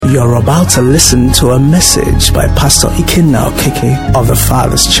You're about to listen to a message by Pastor Ikenna Okeke of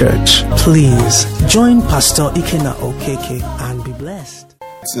Thefatherschurch. Please join Pastor Ikenna Okeke and be blessed.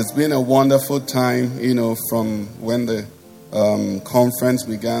 It's been a wonderful time, from when the conference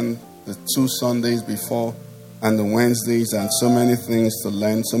began, the 2 Sundays before and the Wednesdays, and so many things to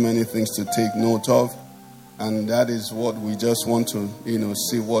learn, so many things to take note of. And that is what we just want to,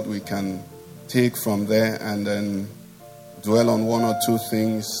 see what we can take from there and then dwell on 1 or 2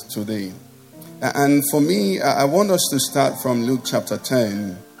 things today. And for me, I want us to start from Luke chapter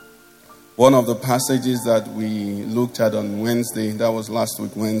 10, one of the passages that we looked at on Wednesday. That was last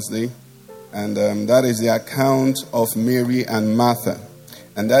week, Wednesday. And that is the account of Mary and Martha.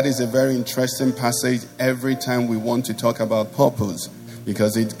 And that is a very interesting passage every time we want to talk about purpose,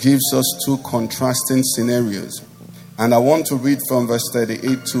 because it gives us 2 contrasting scenarios. And I want to read from verse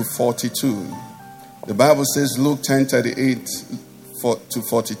 38 to 42. The Bible says, Luke 10:38 to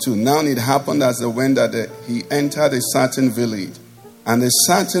 42. Now it happened as they went that he entered a certain village, and a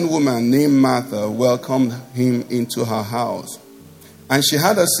certain woman named Martha welcomed him into her house. And she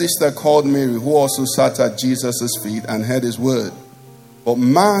had a sister called Mary, who also sat at Jesus' feet and heard his word. But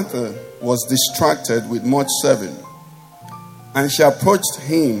Martha was distracted with much serving. And she approached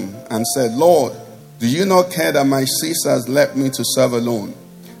him and said, Lord, do you not care that my sister has left me to serve alone?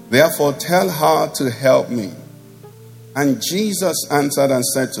 Therefore tell her to help me. And Jesus answered and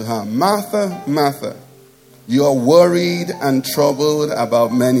said to her, Martha, Martha, you are worried and troubled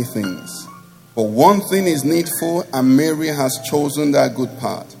about many things. But one thing is needful, and Mary has chosen that good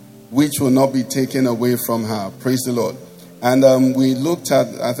part, which will not be taken away from her. Praise the Lord. And we looked at,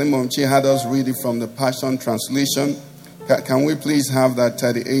 I think Mom Chi had us read it from the Passion Translation. Can we please have that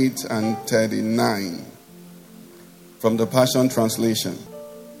 38 and 39 from the Passion Translation?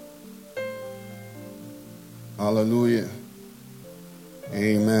 Hallelujah.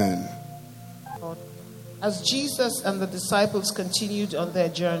 Amen. As Jesus and the disciples continued on their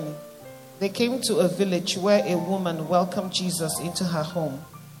journey, they came to a village where a woman welcomed Jesus into her home.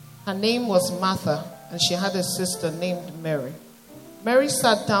 Her name was Martha, and she had a sister named Mary. Mary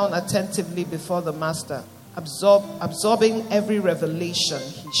sat down attentively before the Master, absorbing every revelation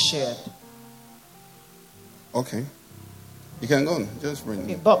he shared. Okay. You can go on. Just bring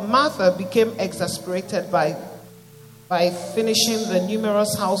it. But Martha became exasperated by finishing the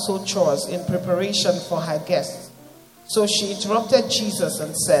numerous household chores in preparation for her guests. So she interrupted Jesus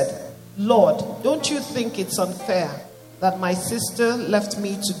and said, Lord, don't you think it's unfair that my sister left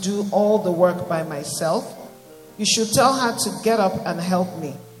me to do all the work by myself? You should tell her to get up and help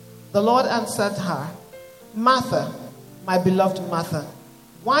me. The Lord answered her, Martha, my beloved Martha,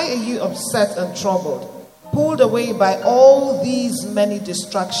 why are you upset and troubled, pulled away by all these many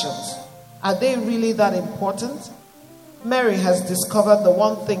distractions? Are they really that important? Mary has discovered the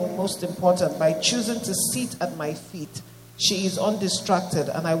one thing most important by choosing to sit at my feet. She is undistracted,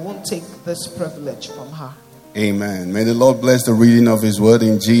 and I won't take this privilege from her. Amen. May the Lord bless the reading of his word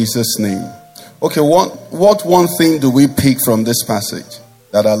in Jesus' name. Okay, what one thing do we pick from this passage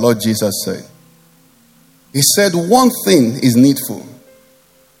that our Lord Jesus said? He said one thing is needful.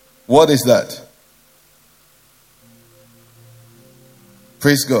 What is that?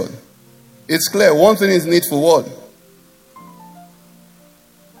 Praise God. It's clear. One thing is needful. What?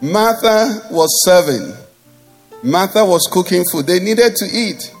 Martha was serving. Martha was cooking food. They needed to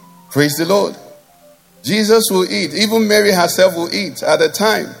eat. Praise the Lord. Jesus will eat. Even Mary herself will eat at the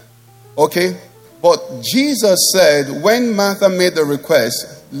time. Okay? But Jesus said, when Martha made the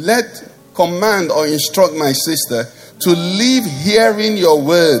request, command or instruct my sister to leave hearing your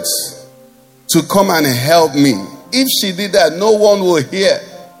words to come and help me. If she did that, no one will hear.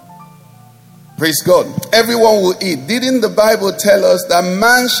 Praise God. Everyone will eat. Didn't the Bible tell us that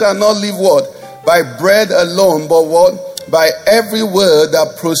man shall not live what? By bread alone, but what? By every word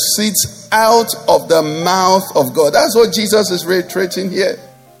that proceeds out of the mouth of God. That's what Jesus is reiterating here.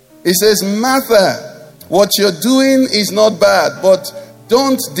 He says, Martha, what you're doing is not bad, but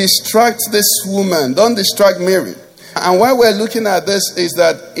don't distract this woman. Don't distract Mary. And why we're looking at this is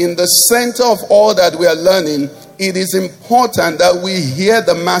that in the center of all that we are learning, it is important that we hear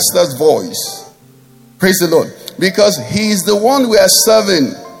the Master's voice. Praise the Lord. Because he is the one we are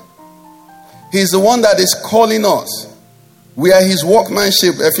serving. He's the one that is calling us. We are his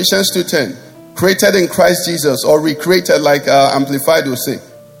workmanship, Ephesians 2:10. Created in Christ Jesus, or recreated like Amplified will say.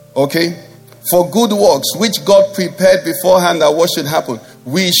 Okay? For good works, which God prepared beforehand that what should happen.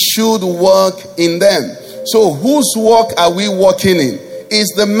 We should work in them. So whose work are we working in?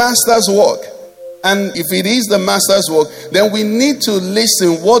 It's the Master's work. And if it is the Master's work, then we need to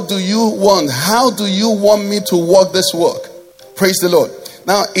listen. What do you want? How do you want me to work this work? Praise the Lord.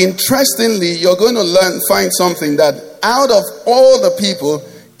 Now, interestingly, you're going to find something that out of all the people,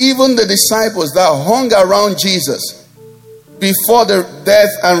 even the disciples that hung around Jesus before the death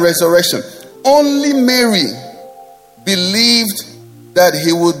and resurrection, only Mary believed that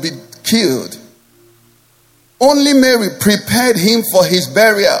he would be killed. Only Mary prepared him for his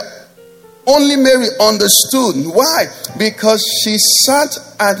burial. Only Mary understood. Why? Because she sat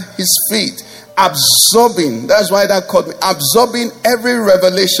at his feet, absorbing. That's why that called me, absorbing every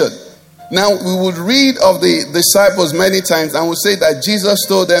revelation. Now, we would read of the disciples many times and would say that Jesus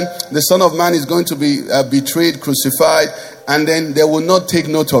told them the Son of Man is going to be betrayed, crucified, and then they will not take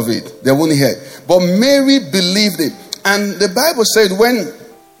note of it. They won't hear. But Mary believed it. And the Bible said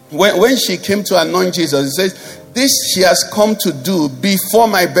when she came to anoint Jesus, it says, this she has come to do before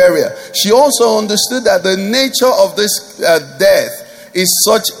my burial. She also understood that the nature of this death is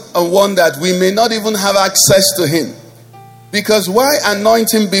such a one that we may not even have access to him. Because why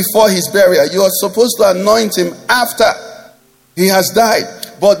anoint him before his burial? You are supposed to anoint him after he has died.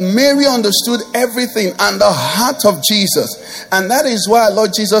 But Mary understood everything and the heart of Jesus. And that is why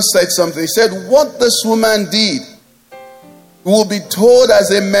Lord Jesus said something. He said, what this woman did will be told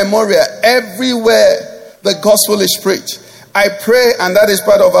as a memorial everywhere the gospel is preached. I pray, and that is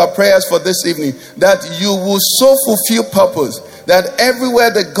part of our prayers for this evening, that you will so fulfill purpose that everywhere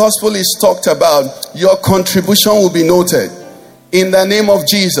the gospel is talked about, your contribution will be noted in the name of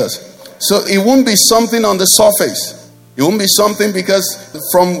Jesus. So it won't be something on the surface. It won't be something, because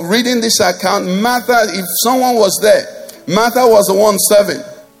from reading this account, Martha, if someone was there, Martha was the one serving.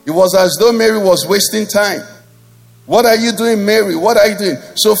 It was as though Mary was wasting time. What are you doing, Mary? What are you doing?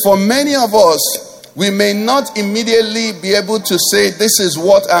 So for many of us, we may not immediately be able to say, this is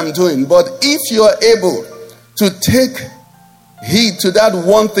what I'm doing. But if you are able to take heed to that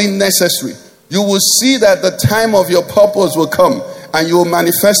one thing necessary, you will see that the time of your purpose will come and you will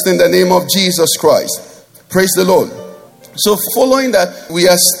manifest in the name of Jesus Christ. Praise the Lord. So following that, we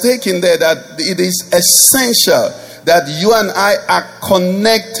are stating there that it is essential that you and I are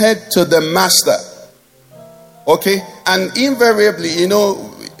connected to the Master. Okay? And invariably,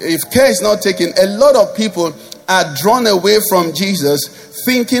 if care is not taken, a lot of people are drawn away from Jesus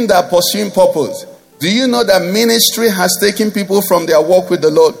thinking they're pursuing purpose. Do you know that ministry has taken people from their walk with the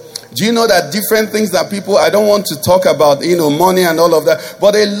Lord? Do you know that different things that people, I don't want to talk about, money and all of that,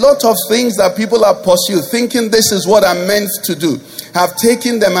 but a lot of things that people are pursuing, thinking this is what I'm meant to do, have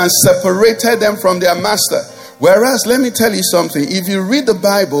taken them and separated them from their master. Whereas, let me tell you something. If you read the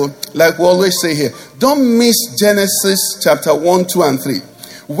Bible, like we always say here, don't miss Genesis chapter 1, 2, and 3.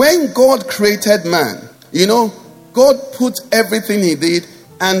 When God created man, God put everything he did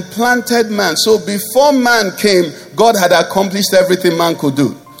and planted man. So before man came, God had accomplished everything man could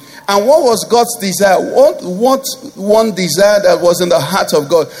do. And what was God's desire? What one desire that was in the heart of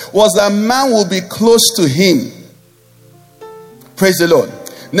God was that man would be close to him. Praise the Lord.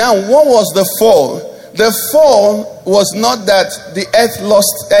 Now, what was the fall? The fall was not that the earth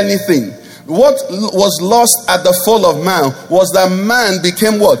lost anything. What was lost at the fall of man was that man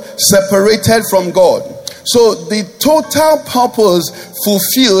became what? Separated from God. So the total purpose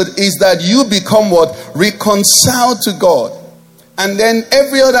fulfilled is that you become what? Reconciled to God. And then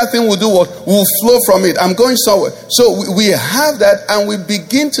every other thing will do what? Will flow from it. I'm going somewhere. So we have that, and we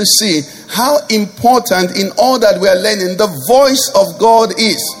begin to see how important in all that we are learning the voice of God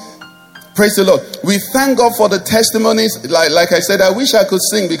is. Praise the Lord. We thank God for the testimonies. Like I said, I wish I could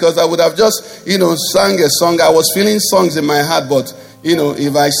sing, because I would have just, sang a song. I was feeling songs in my heart, but,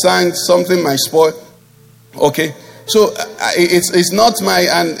 if I sang something might spoil. Okay. So it's not my,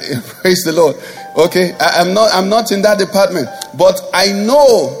 and praise the Lord. Okay. I'm not in that department, but I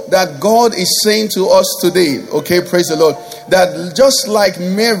know that God is saying to us today, okay, praise the Lord, that just like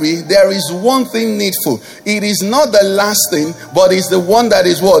Mary, there is one thing needful. It is not the last thing, but it's the one that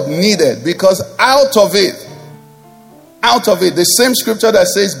is what? Needed. Because out of it, the same scripture that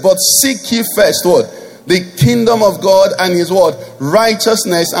says, but seek ye first what? The kingdom of God and his what?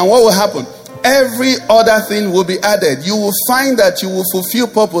 Righteousness. And what will happen? Every other thing will be added. You will find that you will fulfill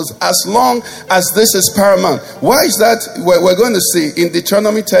purpose as long as this is paramount. Why is that? We're going to see in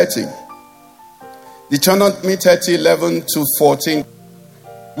Deuteronomy 30. Deuteronomy 30, 11 to 14.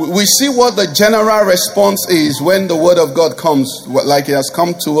 We see what the general response is when the word of God comes, like it has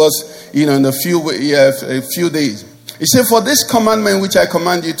come to us, in a few days. He said, for this commandment which I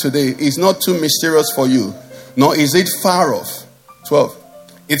command you today is not too mysterious for you, nor is it far off. 12.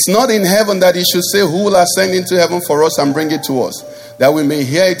 It's not in heaven that he should say, who will ascend into heaven for us and bring it to us, that we may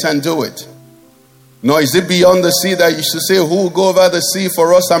hear it and do it. Nor is it beyond the sea that you should say, who will go over the sea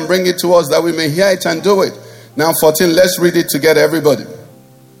for us and bring it to us, that we may hear it and do it. Now 14, let's read it together, everybody.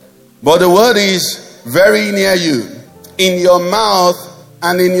 But the word is very near you, in your mouth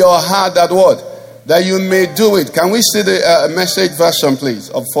and in your heart, that what? That you may do it. Can we see the Message version, please,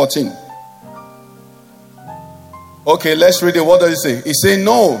 of 14? Okay, let's read it. What does it say? It says,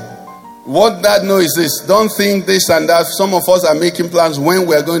 no. What that no is this. Don't think this and that. Some of us are making plans when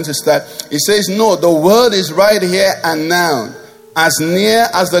we're going to start. It says, no, the word is right here and now. As near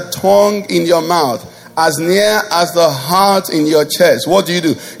as the tongue in your mouth. As near as the heart in your chest. What do?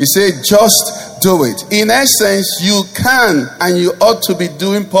 He said, just do it. In essence, you can and you ought to be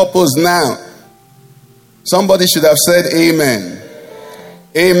doing purpose now. Somebody should have said amen.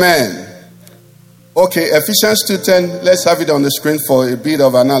 Amen. Okay, Ephesians 2:10. Let's have it on the screen for a bit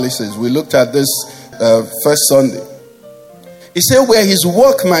of analysis. We looked at this first Sunday. He said, we're his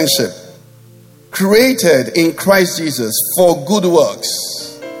workmanship, created in Christ Jesus for good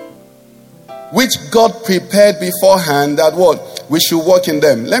works, which God prepared beforehand that what? We should walk in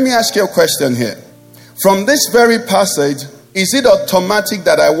them. Let me ask you a question here. From this very passage, is it automatic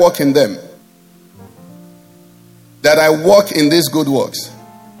that I walk in them? That I walk in these good works?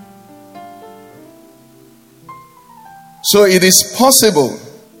 So it is possible,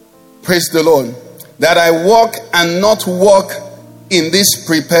 praise the Lord, that I walk and not walk in this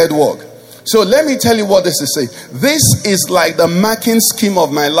prepared walk. So let me tell you what this is saying. This is like the marking scheme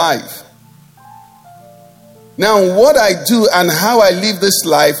of my life. Now, what I do and how I live this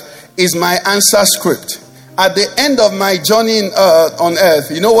life is my answer script. At the end of my journey on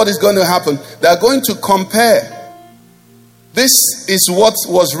earth, you know what is going to happen? They are going to compare. This is what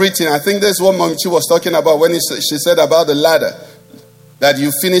was written. I think that's what Momchi was talking about when she said about the ladder. That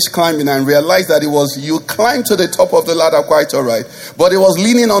you finish climbing and realize that you climbed to the top of the ladder quite all right. But it was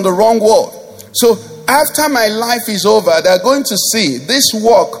leaning on the wrong wall. So after my life is over, they're going to see this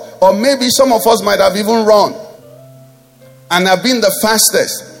walk, or maybe some of us might have even run and have been the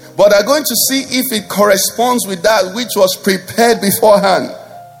fastest. But they're going to see if it corresponds with that which was prepared beforehand.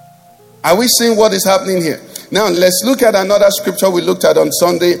 Are we seeing what is happening here? Now, let's look at another scripture we looked at on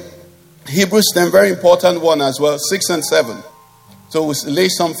Sunday. Hebrews 10, very important one as well, 6 and 7. So we lay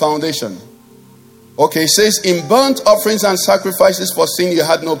some foundation. Okay, it says, in burnt offerings and sacrifices for sin you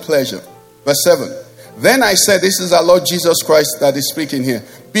had no pleasure. Verse 7. Then I said, this is our Lord Jesus Christ that is speaking here.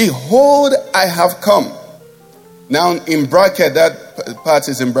 Behold, I have come. Now, in bracket, that part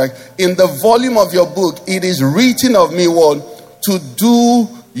is in bracket. In the volume of your book, it is written of me, what? To do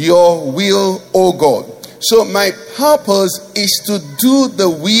your will, O God. So my purpose is to do the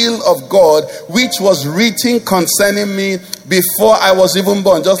will of God, which was written concerning me before I was even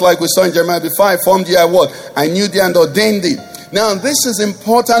born. Just like we saw in Jeremiah, before I formed you, I knew thee and ordained thee. Now this is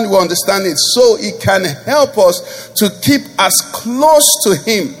important we understand it, so it can help us to keep as close to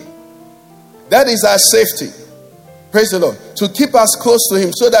him. That is our safety. Praise the Lord. To keep us close to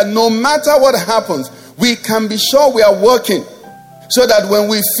him, so that no matter what happens, we can be sure we are working. So that when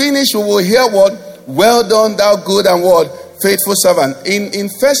we finish, we will hear what? Well done, thou good and what? Faithful servant. In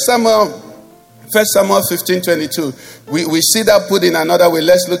 1 Samuel 15:22, we see that put in another way.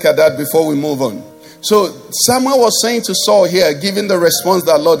 Let's look at that before we move on. So Samuel was saying to Saul here, giving the response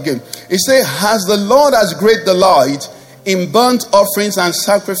that Lord gave. He said, has the Lord as great delight in burnt offerings and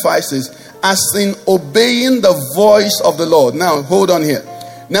sacrifices as in obeying the voice of the Lord? Now, hold on here.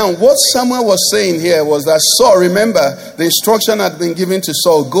 Now, what Samuel was saying here was that Saul, remember, the instruction had been given to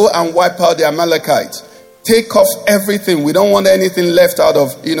Saul, go and wipe out the Amalekites. Take off everything. We don't want anything left out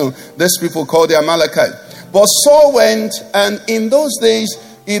of, these people called the Amalekites. But Saul went, and in those days,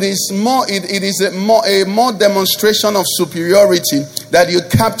 it is a more demonstration of superiority that you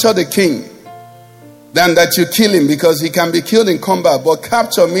capture the king than that you kill him, because he can be killed in combat. But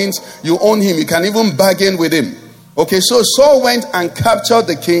capture means you own him. You can even bargain with him. Okay, so Saul went and captured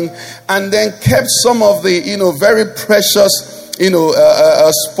the king and then kept some of the, very precious,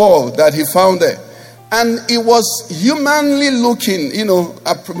 spoil that he found there. And it was humanly looking,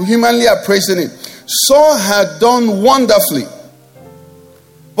 humanly appraising it. Saul had done wonderfully.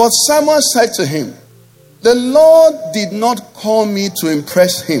 But Samuel said to him, the Lord did not call me to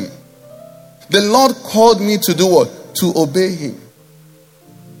impress him. The Lord called me to do what? To obey him.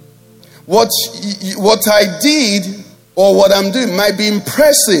 What I did or what I'm doing might be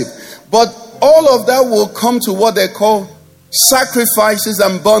impressive, but all of that will come to what they call sacrifices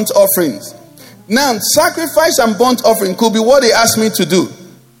and burnt offerings. Now, sacrifice and burnt offering could be what he asked me to do.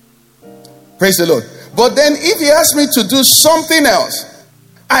 Praise the Lord. But then if he asked me to do something else,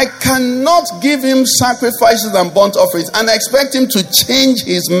 I cannot give him sacrifices and burnt offerings and expect him to change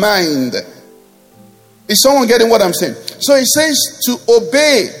his mind. Is someone getting what I'm saying? So he says to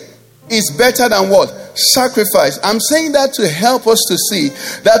obey is better than what? sacrifice. I'm saying that to help us to see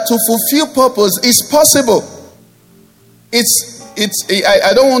that to fulfill purpose is possible.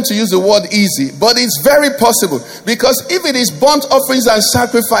 I don't want to use the word easy, but it's very possible. Because if it is burnt offerings and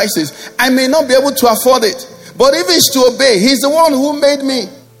sacrifices, I may not be able to afford it. But if it's to obey, He's the one who made me.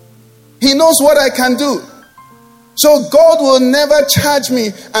 He knows what I can do. So God will never charge me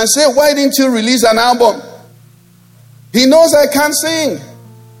and say, why didn't you release an album? He knows I can't sing.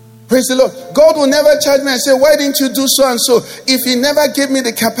 Praise the Lord. God will never charge me and say, why didn't you do so and so? If He never gave me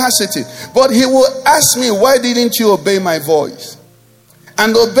the capacity. But He will ask me, why didn't you obey my voice?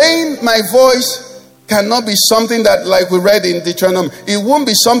 And obeying my voice cannot be something that, like we read in Deuteronomy, it won't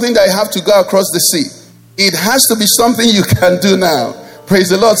be something that I have to go across the sea. It has to be something you can do now. Praise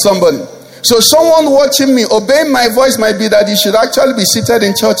the Lord, somebody. So someone watching me, obeying my voice might be that you should actually be seated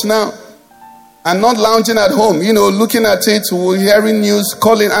in church now and not lounging at home, looking at it, hearing news,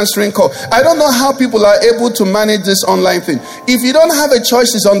 calling, answering call. I don't know how people are able to manage this online thing. If you don't have a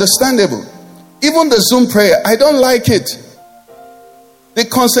choice, it's understandable. Even the Zoom prayer, I don't like it. The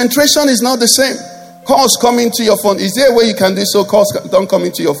concentration is not the same. Calls coming to your phone. Is there a way you can do so calls don't come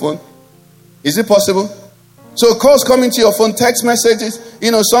into your phone? Is it possible? So calls coming to your phone, text messages,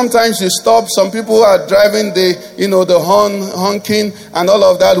 sometimes you stop. Some people are driving the horn, honking and all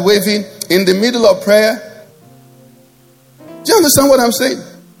of that, waving in the middle of prayer. Do you understand what I'm saying?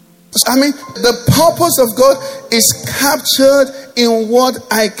 I mean, the purpose of God is captured in what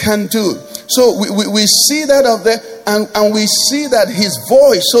I can do. So we see that up there and we see that His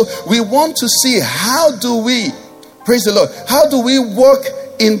voice. So we want to see, how do we, praise the Lord, how do we walk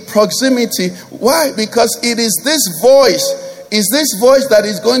in proximity? Why? Because it is this voice that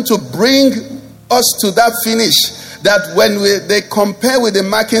is going to bring us to that finish, that when they compare with the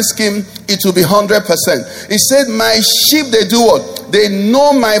marking scheme, it will be 100%. He said, my sheep, they do what? They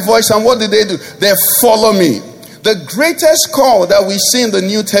know my voice, and what do? They follow me. The greatest call that we see in the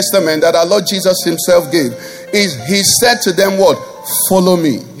New Testament that our Lord Jesus Himself gave is He said to them what? Follow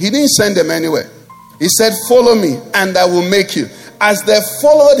me. He didn't send them anywhere. He said, follow me and I will make you. As they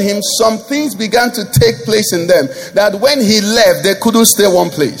followed Him, some things began to take place in them that when He left, they couldn't stay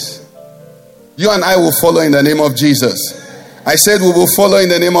one place. You and I will follow in the name of Jesus. I said we will follow in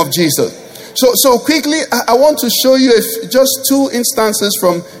the name of Jesus. So quickly, I want to show you just two instances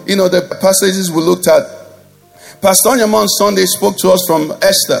from the passages we looked at. Pastor Onyema on Sunday spoke to us from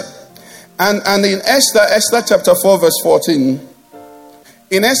Esther. And in Esther chapter 4 verse 14.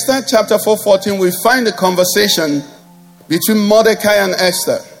 In Esther chapter 4:14, we find a conversation between Mordecai and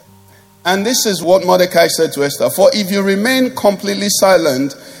Esther. And this is what Mordecai said to Esther. For if you remain completely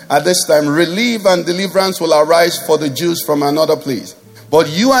silent at this time, relief and deliverance will arise for the Jews from another place. But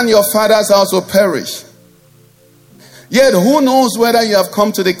you and your father's house will perish. Yet who knows whether you have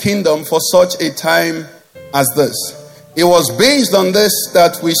come to the kingdom for such a time as this? It was based on this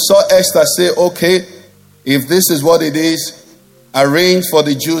that we saw Esther say, okay, if this is what it is, arrange for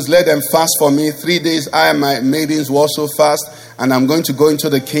the Jews, let them fast for me 3 days. I and my maidens will also fast, and I'm going to go into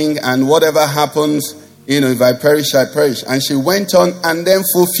the king, and whatever happens, if I perish, I perish. And she went on and then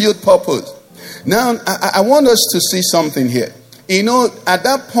fulfilled purpose. Now, I want us to see something here. At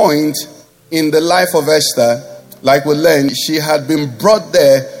that point in the life of Esther, like we learned, she had been brought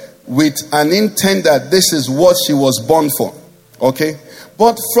there with an intent that this is what she was born for. Okay?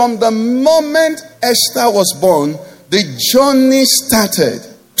 But from the moment Esther was born, the journey started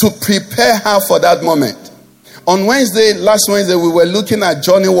to prepare her for that moment. On last Wednesday, we were looking at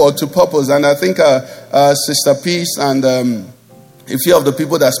Journey Word to Purpose, and I think Sister Peace and a few of the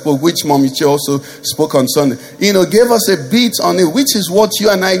people that spoke, which Mommy Che also spoke on Sunday, gave us a beat on it, which is what you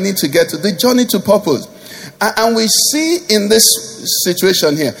and I need to get to, the journey to purpose. And we see in this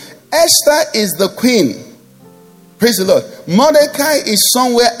situation here, Esther is the queen. Praise the Lord. Mordecai is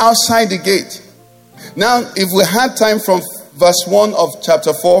somewhere outside the gate. Now, if we had time from verse 1 of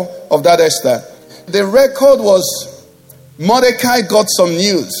chapter 4 of that Esther, the record was Mordecai got some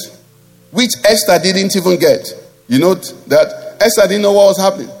news, which Esther didn't even get. You know that Esther didn't know what was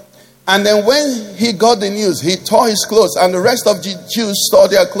happening. And then when he got the news, he tore his clothes, and the rest of the Jews tore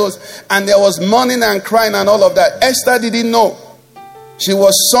their clothes, and there was mourning and crying and all of that. Esther didn't know. She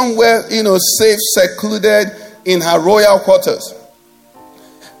was somewhere, safe, secluded in her royal quarters.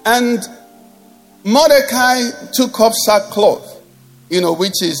 And Mordecai took up sackcloth,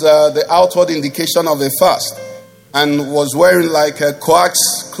 which is the outward indication of a fast, and was wearing like a coax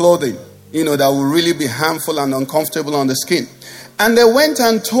clothing, that would really be harmful and uncomfortable on the skin. And they went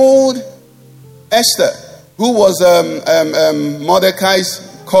and told Esther, who was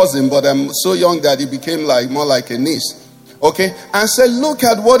Mordecai's cousin, but so young that he became more like a niece. Okay? And said, look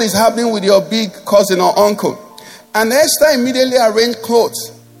at what is happening with your big cousin or uncle. And Esther immediately arranged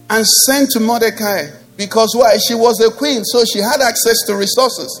clothes and sent to Mordecai. Because why? She was a queen, so she had access to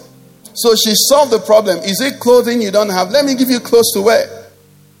resources. So she solved the problem. Is it clothing you don't have? Let me give you clothes to wear.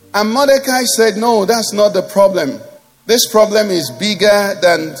 And Mordecai said, no, that's not the problem. This problem is bigger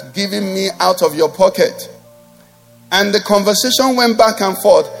than giving me out of your pocket. And the conversation went back and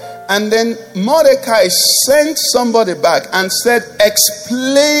forth. And then Mordecai sent somebody back and said,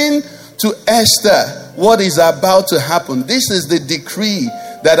 explain to Esther what is about to happen. This is the decree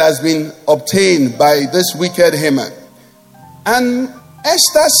that has been obtained by this wicked Haman. And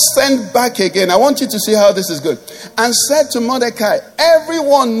Esther sent back again. I want you to see how this is good. And said to Mordecai,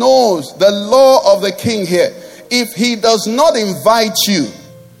 everyone knows the law of the king here. If he does not invite you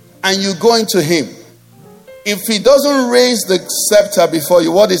and you go into him, if he doesn't raise the scepter before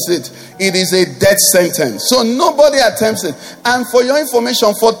you, what is it? It is a death sentence. So nobody attempts it. And for your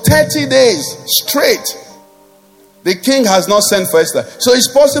information, for 30 days straight, the king has not sent for Esther. So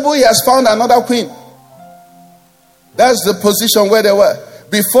it's possible he has found another queen. That's the position where they were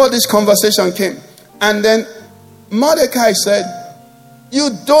before this conversation came. And then Mordecai said, you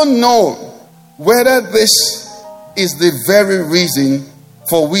don't know whether this is the very reason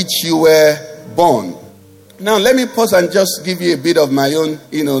for which you were born. Now, let me pause and just give you a bit of my own,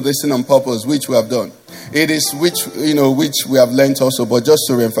 this thing on purpose, which we have done. It is which we have learned also, but just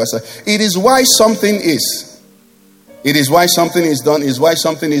to reemphasize. It is why something is. It is why something is done, is why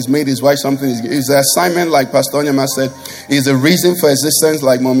something is made, is why something is. It's the assignment, like Pastor Onyema said, is the reason for existence,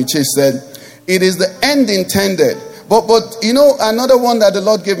 like Mommy Che said. It is the end intended. But another one that the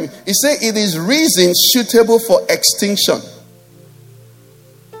Lord gave me, He said it is reason suitable for extinction.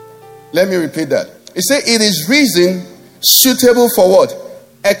 Let me repeat that. He said it is reason suitable for what?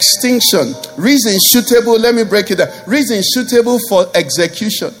 Extinction. Reason suitable, let me break it down. Reason suitable for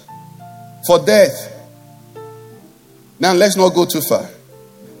execution, for death. Now let's not go too far.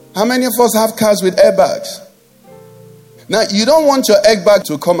 How many of us have cars with airbags? Now you don't want your airbag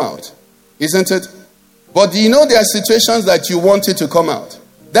to come out, isn't it? But do you know there are situations that you want it to come out?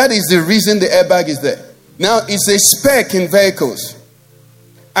 That is the reason the airbag is there. Now it's a spec in vehicles.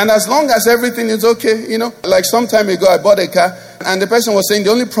 And as long as everything is okay, like some time ago I bought a car and the person was saying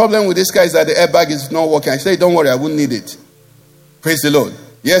the only problem with this car is that the airbag is not working. I said, don't worry, I wouldn't need it. Praise the Lord.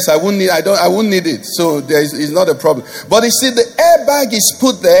 Yes, I wouldn't need it. So it's not a problem. But you see, the airbag is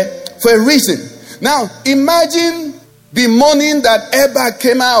put there for a reason. Now, imagine the morning that airbag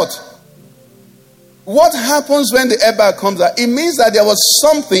came out. What happens when the airbag comes out? It means that there was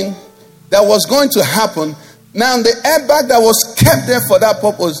something that was going to happen. Now, the airbag that was kept there for that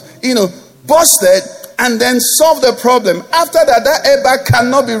purpose, busted and then solved the problem. After that, that airbag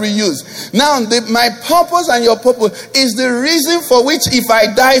cannot be reused. Now, my purpose and your purpose is the reason for which if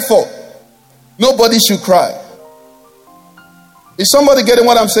I die for, nobody should cry. Is somebody getting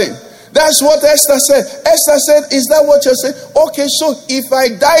what I'm saying? That's what Esther said. Esther said, is that what you're saying? Okay, so if I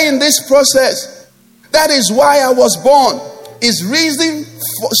die in this process, that is why I was born. Is reason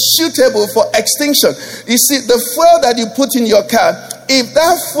suitable for extinction. You see, the fuel that you put in your car, if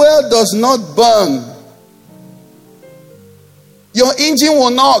that fuel does not burn, your engine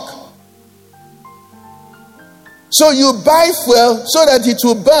will knock. So you buy fuel so that it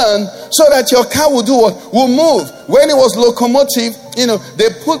will burn, so that your car will do what? Will move. When it was locomotive, they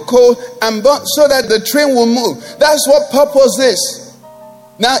put coal and burn so that the train will move. That's what purpose is.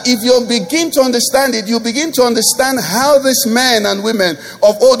 Now, if you begin to understand it, you begin to understand how these men and women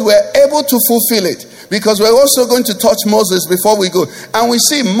of old were able to fulfill it. Because we're also going to touch Moses before we go. And we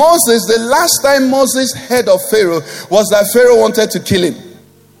see Moses, the last time Moses heard of Pharaoh was that Pharaoh wanted to kill him.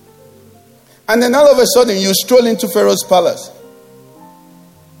 And then all of a sudden you stroll into Pharaoh's palace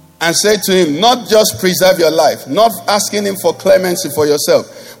and say to him, not just preserve your life, not asking him for clemency for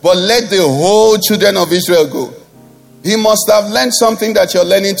yourself, but let the whole children of Israel go. He must have learned something that you're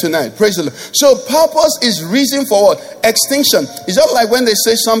learning tonight. Praise the Lord. So purpose is reason for what? Extinction. It's just like when they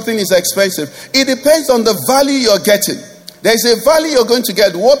say something is expensive. It depends on the value you're getting. There's a value you're going to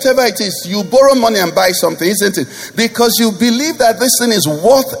get. Whatever it is, you borrow money and buy something, isn't it? Because you believe that this thing is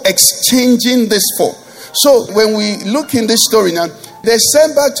worth exchanging this for. So when we look in this story now, they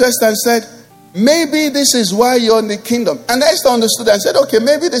sent back to Esther and said, maybe this is why you're in the kingdom. And Esther understood and said, okay,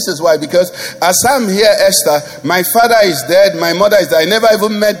 maybe this is why. Because as I'm here, Esther, my father is dead, my mother is dead. I never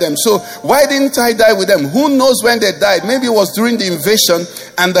even met them. So why didn't I die with them? Who knows when they died? Maybe it was during the invasion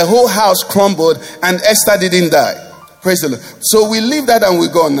and the whole house crumbled and Esther didn't die. Praise the Lord. So we leave that and we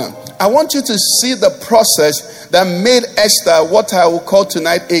go on now. I want you to see the process that made Esther what I will call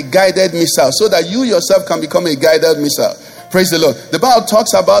tonight a guided missile, so that you yourself can become a guided missile. Praise the Lord. The Bible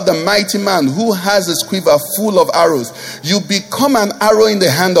talks about the mighty man who has his quiver full of arrows. You become an arrow in the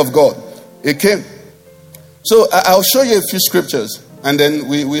hand of God. Okay? So I'll show you a few scriptures and then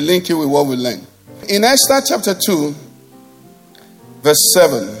we link it with what we learn. In Esther chapter 2, verse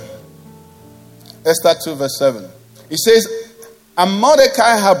 7. Esther 2, verse 7. It says, and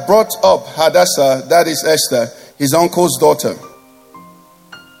Mordecai had brought up Hadassah, that is Esther, his uncle's daughter.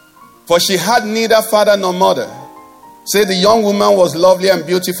 For she had neither father nor mother. Say the young woman was lovely and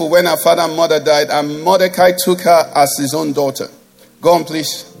beautiful when her father and mother died, and Mordecai took her as his own daughter. Go on,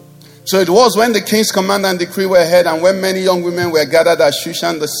 please. So it was when the king's command and decree were heard, and when many young women were gathered at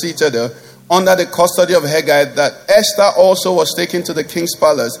Shushan the citadel, under the custody of Haggai, that Esther also was taken to the king's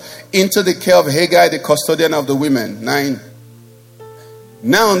palace, into the care of Haggai, the custodian of the women. 9.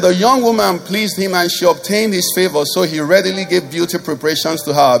 Now the young woman pleased him, and she obtained his favor, so he readily gave beauty preparations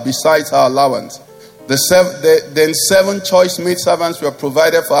to her, besides her allowance. Then 7 choice maidservants were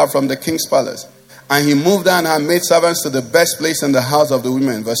provided for her from the king's palace. And he moved her and her maidservants to the best place in the house of the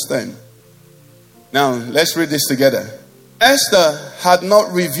women. Verse 10. Now, let's read this together. Esther had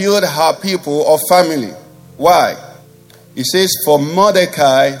not revealed her people or family. Why? It says, for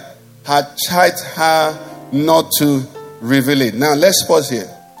Mordecai had charged her not to reveal it. Now, let's pause here.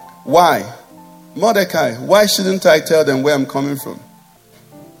 Why? Mordecai, why shouldn't I tell them where I'm coming from?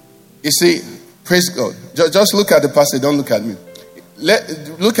 You see, praise God. Just look at the passage. Don't look at me.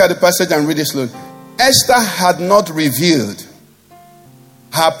 Look at the passage and read it slowly. Esther had not revealed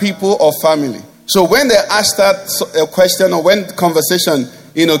her people or family. So when they asked her a question or when conversation,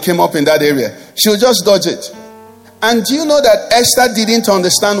 came up in that area, she would just dodge it. And do you know that Esther didn't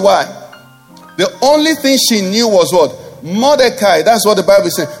understand why? The only thing she knew was what? Mordecai. That's what the Bible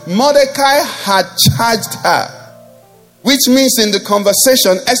is saying. Mordecai had charged her. Which means in the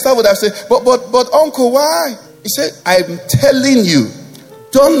conversation, Esther would have said, but uncle, why? He said, I'm telling you,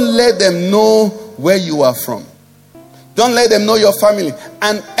 don't let them know where you are from. Don't let them know your family.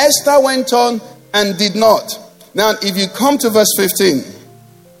 And Esther went on and did not. Now, if you come to verse 15,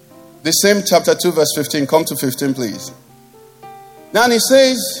 the same chapter 2, verse 15, come to 15, please. Now, it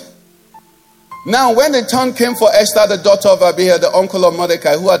says, now when the time came for Esther, the daughter of Abihail, the uncle of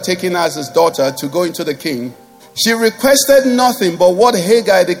Mordecai, who had taken her as his daughter to go into the king, she requested nothing but what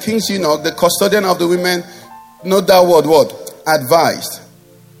Haggai, the king's eunuch, the custodian of the women, note that word, what? Advised.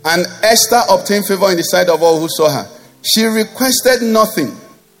 And Esther obtained favor in the sight of all who saw her. She requested nothing.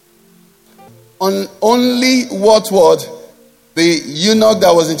 Only what the eunuch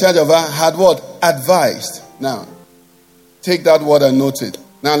that was in charge of her had what? Advised. Now, take that word and note it.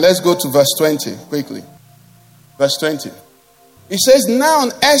 Now, let's go to verse 20 quickly. Verse 20. It says, now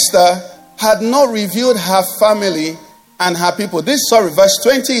Esther had not revealed her family and her people. Verse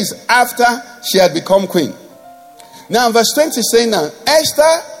 20 is after she had become queen. Now, verse 20 is saying now,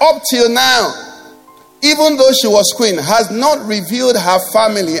 Esther, up till now, even though she was queen, has not revealed her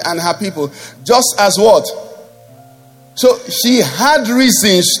family and her people, just as what? So, she had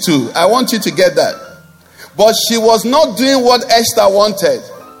reasons to. I want you to get that. But she was not doing what Esther wanted.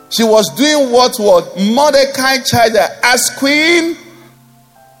 She was doing what Mordecai charged her as queen.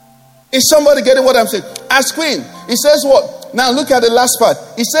 Is somebody getting what I'm saying? As queen. It says what? Now look at the last part.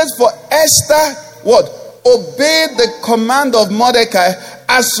 It says for Esther, what? Obeyed the command of Mordecai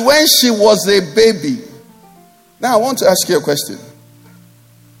as when she was a baby. Now I want to ask you a question.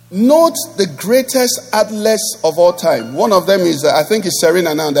 Note the greatest athletes of all time. One of them is, I think it's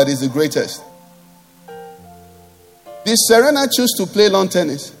Serena now that is the greatest. Did Serena choose to play lawn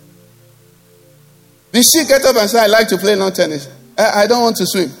tennis? Did she get up and say, I like to play lawn tennis? I don't want to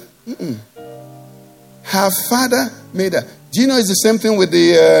swim. Her father made her. Do you know it's the same thing with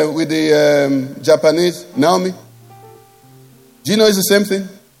the Japanese Naomi? Do you know it's the same thing?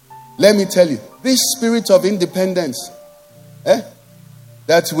 Let me tell you, this spirit of independence,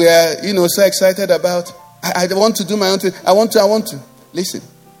 that we are so excited about. I want to do my own thing. I want to. Listen.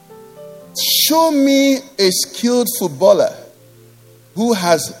 Show me a skilled footballer who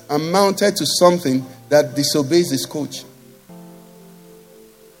has amounted to something that disobeys his coach.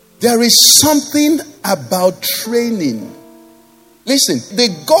 There is something about training. Listen, the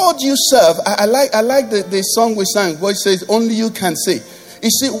God you serve, I like the song we sang, where it says, only you can say. You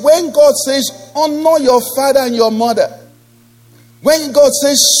see, when God says, honor your father and your mother, when God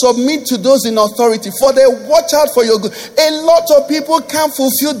says, submit to those in authority, for they watch out for your good. A lot of people can't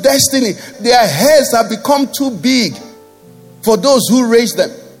fulfill destiny. Their heads have become too big for those who raise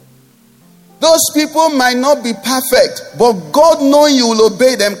them. Those people might not be perfect, but God, knowing you will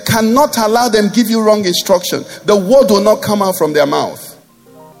obey them, cannot allow them give you wrong instruction. The word will not come out from their mouth.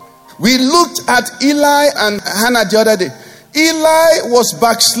 We looked at Eli and Hannah the other day. Eli was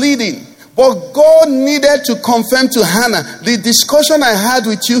backsliding, but God needed to confirm to Hannah, the discussion I had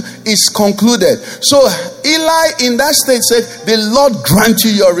with you is concluded. So Eli in that state said, the Lord grant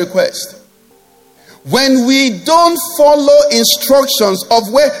you your request. When we don't follow instructions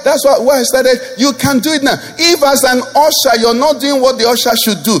of where, that's why I started, you can do it now. If as an usher, you're not doing what the usher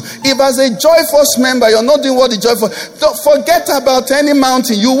should do. If as a Joy Force member, you're not doing what the Joy Force, don't forget about any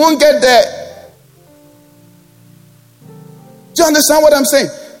mountain. You won't get there. Do you understand what I'm saying?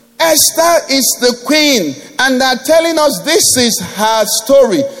 Esther is the queen, and they're telling us this is her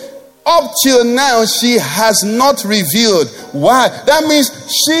story. Up till now, she has not revealed. Why? That means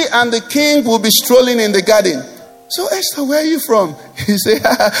she and the king will be strolling in the garden. So, Esther, where are you from? He said,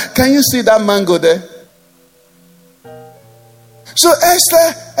 can you see that mango there? So,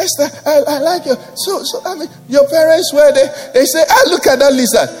 Esther, I like you. So, I mean, your parents were there. They say, look at that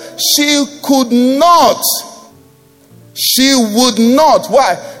lizard. She would not.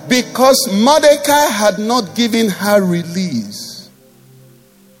 Why? Because Mordecai had not given her release.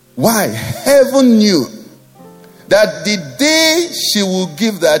 Why? Heaven knew that the day she will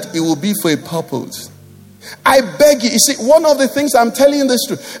give that, it will be for a purpose. I beg you see, one of the things I'm telling you this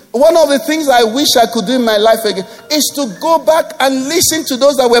truth, one of the things I wish I could do in my life again is to go back and listen to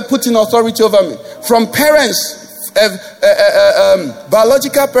those that were put in authority over me. From parents,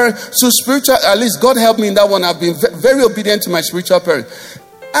 biological parents to spiritual, at least God help me in that one. I've been very obedient to my spiritual parents.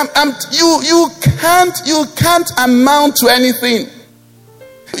 You can't amount to anything.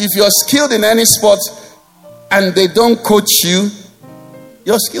 If you're skilled in any sport and they don't coach you,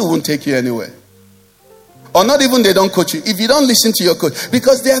 your skill won't take you anywhere. Or not even they don't coach you. If you don't listen to your coach.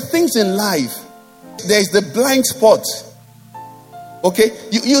 Because there are things in life. There's the blind spot. Okay?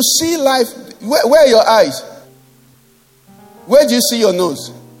 You see life. Where are your eyes? Where do you see your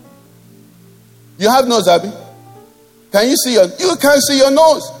nose? You have nose, Abby? Can you see you can't see your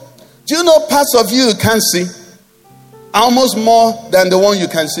nose. Do you know parts of you can't see? Almost more than the one you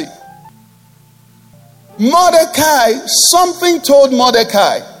can see. Mordecai, something told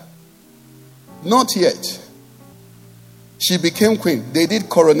Mordecai, not yet. She became queen. They did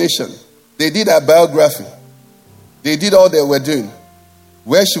coronation. They did her biography. They did all they were doing.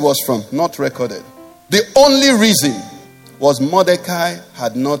 Where she was from, not recorded. The only reason was Mordecai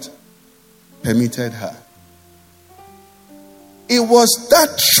had not permitted her. It was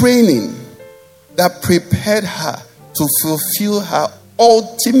that training that prepared her to fulfill her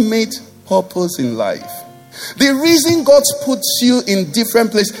ultimate purpose in life. The reason God puts you in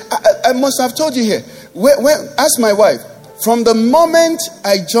different places, I must have told you here. Ask my wife. From the moment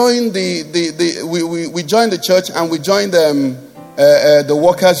I joined we joined the church and we joined the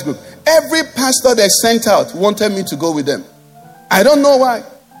workers group. Every pastor they sent out wanted me to go with them. I don't know why.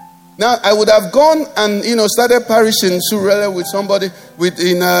 Now I would have gone and started parish in Surrey with somebody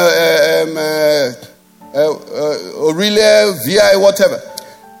Aurelia, VI, whatever.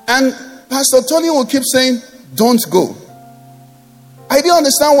 And Pastor Tony will keep saying, don't go. I didn't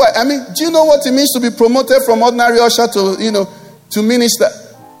understand why. I mean, do you know what it means to be promoted from ordinary usher to minister?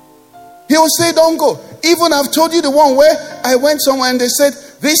 He will say, don't go. Even I've told you the one where I went somewhere and they said,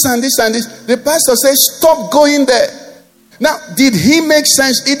 this and this and this. The pastor said, stop going there. Now, did he make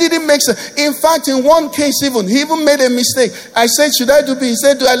sense? It didn't make sense. In fact, in one case he even made a mistake. I said, should I do B? He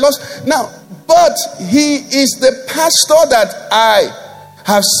said, do I lost? Now, but he is the pastor that I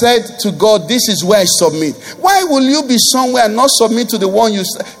have said to God, this is where I submit. Why will you be somewhere and not submit to the one you...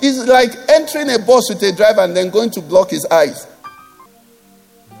 It's like entering a bus with a driver and then going to block his eyes.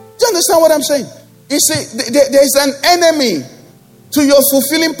 Do you understand what I'm saying? You see, there's an enemy to your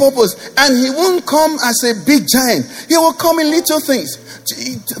fulfilling purpose, and he won't come as a big giant. He will come in little things.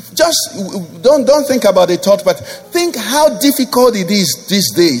 Just don't think about the thought, but think how difficult it is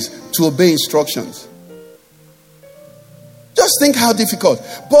these days to obey instructions. Just think how difficult.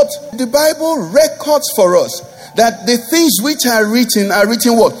 But the Bible records for us that the things which are written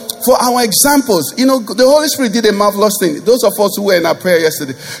what? For our examples. The Holy Spirit did a marvelous thing. Those of us who were in our prayer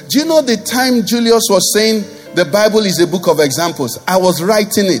yesterday. Do you know the time Julius was saying the Bible is a book of examples? I was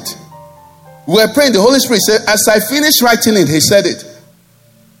writing it. We were praying. The Holy Spirit said, as I finished writing it, he said it.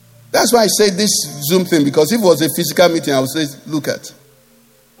 That's why I said this Zoom thing, because if it was a physical meeting, I would say, look at.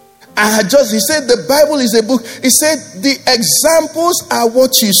 He said the Bible is a book. He said the examples are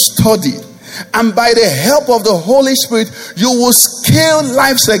what you study. And by the help of the Holy Spirit, you will scale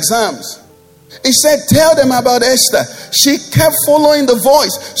life's exams. He said, tell them about Esther. She kept following the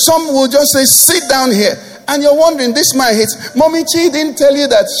voice. Some will just say, sit down here. And you're wondering, this man hates. Mommy Chi didn't tell you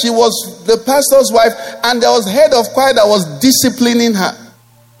that she was the pastor's wife and there was head of choir that was disciplining her.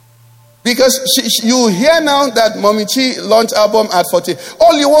 Because you hear now that Mommy Chi launched album at 40.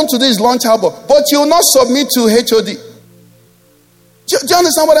 All you want to do is launch album. But you will not submit to HOD. Do you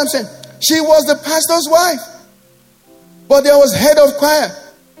understand what I'm saying? She was the pastor's wife. But there was head of choir.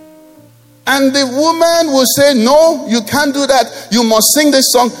 And the woman will say, no, you can't do that. You must sing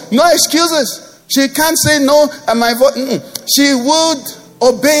this song. No excuses. She can't say no. And my voice. She would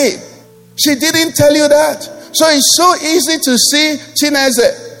obey. She didn't tell you that. So it's so easy to see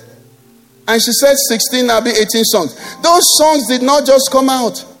Chineze. And she said 16, I'll be 18 songs. Those songs did not just come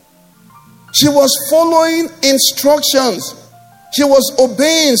out. She was following instructions. She was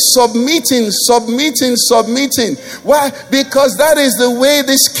obeying, submitting. Why? Because that is the way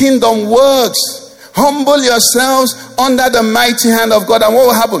this kingdom works. Humble yourselves under the mighty hand of God. And what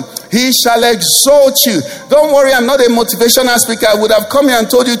will happen? He shall exalt you. Don't worry, I'm not a motivational speaker. I would have come here and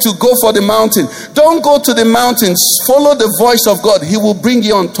told you to go for the mountain. Don't go to the mountains. Follow the voice of God. He will bring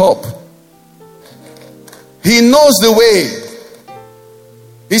you on top. He knows the way.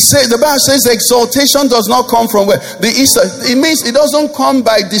 He said, the Bible says exaltation does not come from where? The east. It means it doesn't come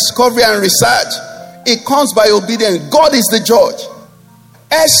by discovery and research. It comes by obedience. God is the judge.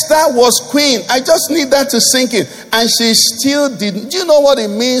 Esther was queen. I just need that to sink in. And she still didn't. Do you know what it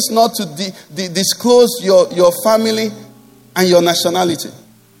means not to disclose your family and your nationality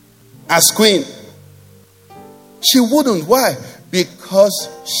as queen? She wouldn't. Why? Because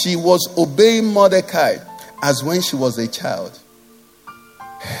she was obeying Mordecai as when she was a child.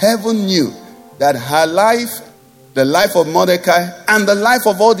 Heaven knew that her life, the life of Mordecai, and the life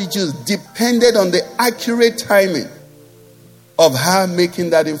of all the Jews depended on the accurate timing of her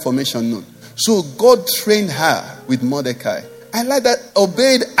making that information known. So God trained her with Mordecai. I like that.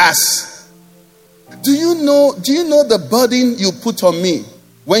 Obeyed us. Do you know the burden you put on me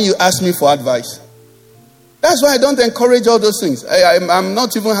when you ask me for advice? That's why I don't encourage all those things. I'm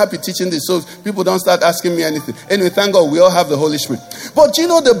not even happy teaching this, so people don't start asking me anything. Anyway, thank God we all have the Holy Spirit. But do you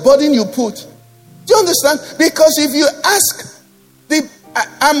know the burden you put? Do you understand? Because if you ask,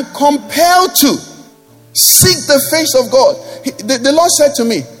 I'm compelled to seek the face of God. The Lord said to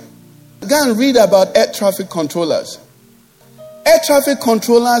me, go and read about air traffic controllers. Air traffic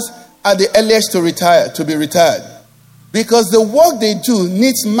controllers are the earliest to be retired. Because the work they do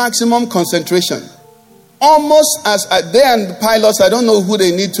needs maximum concentration. Almost as they and the pilots, I don't know who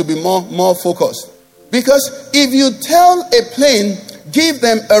they need to be more focused. Because if you tell a plane, give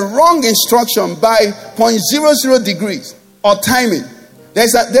them a wrong instruction by 0.00 degrees or timing,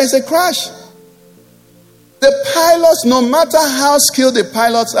 there's a crash. The pilots, no matter how skilled the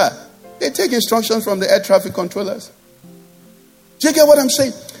pilots are, they take instructions from the air traffic controllers. Do you get what I'm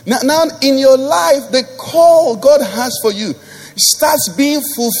saying? Now in your life, the call God has for you starts being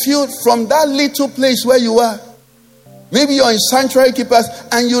fulfilled from that little place where you are. Maybe you're in sanctuary keepers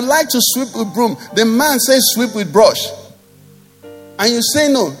and you like to sweep with broom. The man says sweep with brush. And you say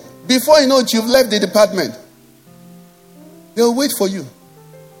no. Before you know it, you've left the department. They'll wait for you.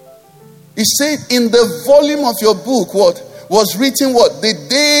 He said in the volume of your book, what was written, what? The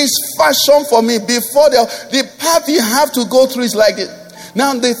days fashioned for me before the path you have to go through is like it.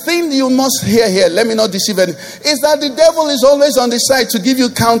 Now, the thing you must hear here, let me not deceive anyone, is that the devil is always on the side to give you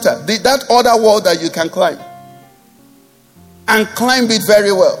counter. That other wall that you can climb. And climb it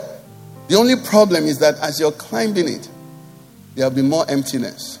very well. The only problem is that as you're climbing it, there will be more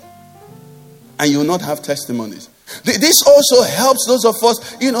emptiness. And you will not have testimonies. This also helps those of us,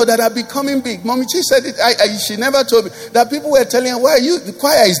 that are becoming big. Mommy Chi said it. She never told me that people were telling her, why are you? The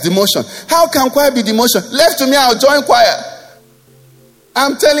choir is demotion. How can choir be demotion? Left to me, I'll join choir.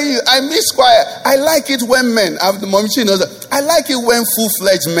 I'm telling you, I miss choir. I like it when men, Mommy Chi knows that. I like it when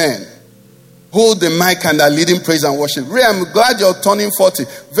full-fledged men hold the mic and are leading praise and worship. Ray, I'm glad you're turning 40.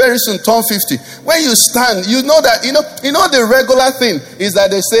 Very soon, turn 50. When you stand, you know that, the regular thing is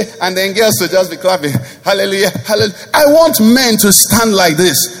that they say, and then girls will just be clapping. Hallelujah, hallelujah. I want men to stand like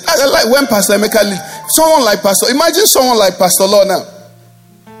this. I like when Pastor Emeka, someone like Pastor, imagine someone like Pastor Law now.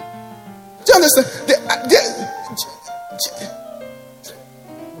 Do you understand?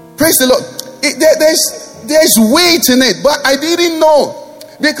 Praise the Lord. There's weight in it, but I didn't know.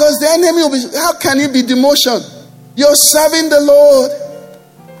 Because the enemy will be, how can it be demotion? You're serving the Lord.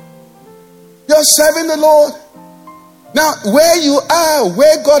 You're serving the Lord. Now, where you are,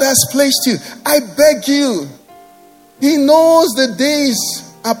 where God has placed you, I beg you. He knows the days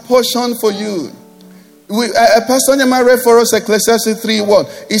are portioned for you. Pastor Nyama read for us Ecclesiastes 3:1.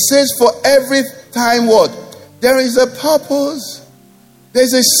 It says, for every time what? There is a purpose.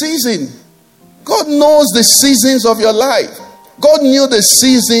 There's a season. God knows the seasons of your life. God knew the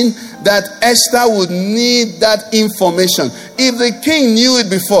season that Esther would need that information. If the king knew it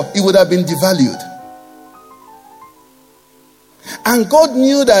before, it would have been devalued. And God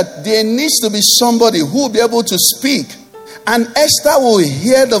knew that there needs to be somebody who will be able to speak. And Esther will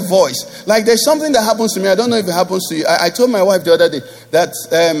hear the voice. Like there's something that happens to me. I don't know if it happens to you. I told my wife the other day that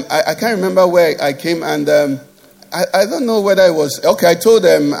I can't remember where I came, and I don't know whether it was... Okay, I told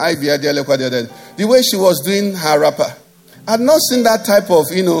Ivy Adelekwa the other day, the way she was doing her rapper. I'd not seen that type of,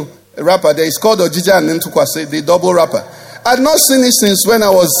 rapper there. It's called Ojija and Ntukwase, the double rapper. I'd not seen it since when I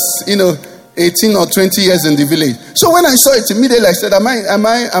was, 18 or 20 years in the village. So when I saw it immediately, I said, am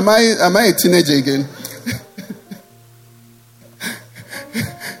I a teenager again?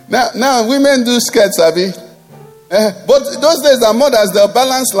 Now women do skirts, Abby. But those days, our mothers, they'll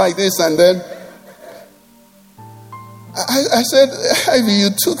balance like this, and then I said, Ivy, you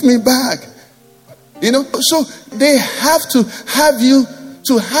took me back. So they have to have you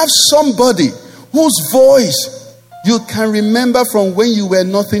to have somebody whose voice you can remember from when you were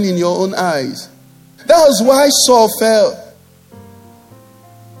nothing in your own eyes. That was why Saul fell.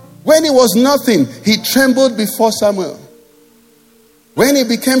 When he was nothing, he trembled before Samuel. When he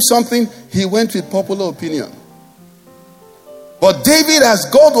became something, he went with popular opinion. But David, as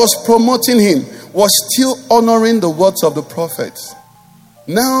God was promoting him, was still honoring the words of the prophets.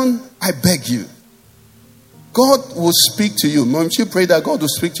 Now, I beg you, God will speak to you. Mom, you pray that God will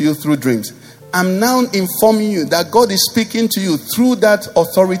speak to you through dreams. I'm now informing you that God is speaking to you through that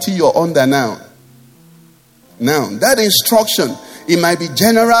authority you're under now. Now, that instruction, it might be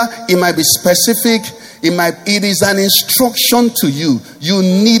general, it might be specific, it is an instruction to you. You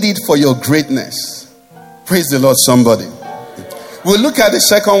need it for your greatness. Praise the Lord, somebody. We'll look at the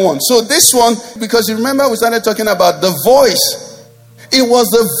second one. So this one, because you remember we started talking about the voice. It was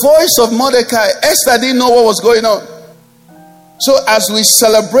the voice of Mordecai. Esther didn't know what was going on. So as we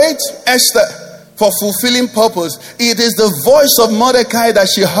celebrate Esther for fulfilling purpose, it is the voice of Mordecai that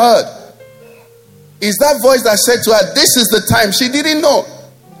she heard. It's that voice that said to her, this is the time. She didn't know.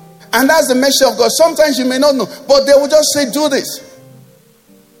 And that's the measure of God. Sometimes you may not know, but they will just say, do this.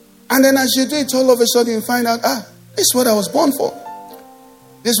 And then as you do it, all of a sudden you find out, this is what I was born for.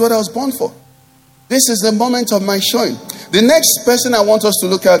 This is what I was born for. This is the moment of my showing. The next person I want us to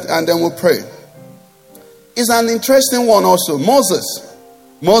look at, and then we'll pray, is an interesting one also. Moses.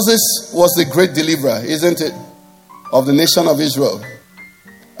 Moses was the great deliverer, isn't it? Of the nation of Israel.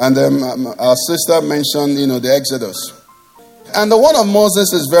 And our sister mentioned, the Exodus. And the one of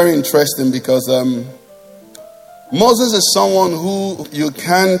Moses is very interesting because Moses is someone who you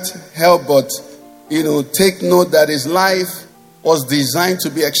can't help but, take note that his life was designed to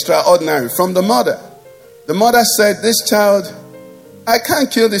be extraordinary from the mother. The mother said, this child, I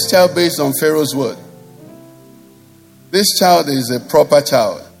can't kill this child based on Pharaoh's word. This child is a proper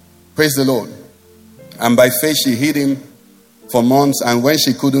child. Praise the Lord. And by faith she hid him for months, and when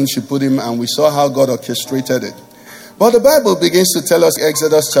she couldn't, she put him, and we saw how God orchestrated it. But the Bible begins to tell us,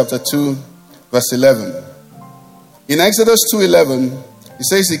 Exodus chapter 2, verse 11. In Exodus 2:11, it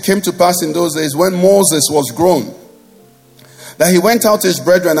says, it came to pass in those days when Moses was grown, that he went out to his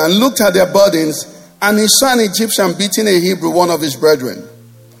brethren and looked at their burdens, and he saw an Egyptian beating a Hebrew, one of his brethren.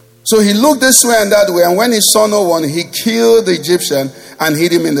 So he looked this way and that way, and when he saw no one, he killed the Egyptian and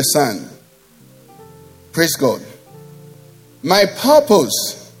hid him in the sand. Praise God. My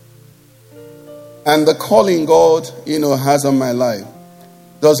purpose and the calling God, has on my life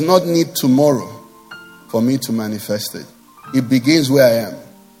does not need tomorrow for me to manifest it. It begins where I am.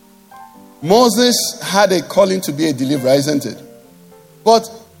 Moses had a calling to be a deliverer, isn't it? But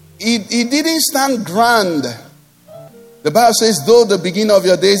he didn't stand grand. The Bible says, though the beginning of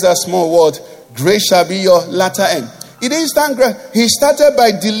your days are small, what? Great shall be your latter end. He didn't stand grand. He started by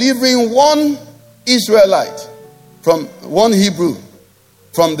delivering one Israelite from one Hebrew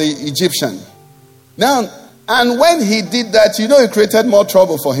from the Egyptian. Now, and when he did that, it created more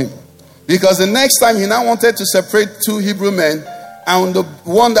trouble for him. Because the next time he now wanted to separate two Hebrew men, and the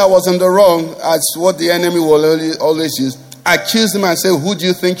one that was in the wrong, as what the enemy will always use, accused him and said, who do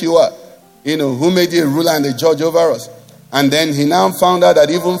you think you are? Who made you a ruler and a judge over us? And then he now found out that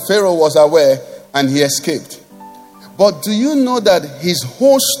even Pharaoh was aware and he escaped. But do you know that his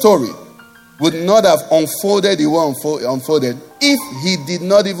whole story would not have unfolded the way unfolded if he did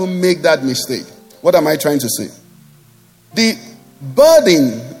not even make that mistake? What am I trying to say? The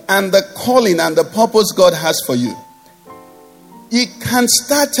burden and the calling and the purpose God has for you, it can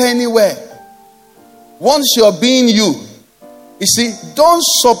start anywhere. Once you're being you, see, don't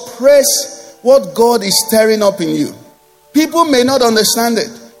suppress what God is stirring up in you. People may not understand it.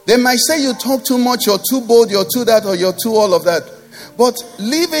 They might say you talk too much, you're too bold, you're too that, or you're too all of that. But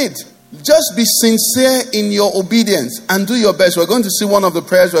leave it. Just be sincere in your obedience and do your best. We're going to see one of the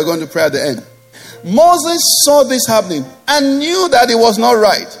prayers we're going to pray at the end. Moses saw this happening and knew that it was not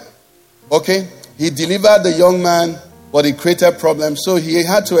right. Okay? He delivered the young man, but he created problems, so he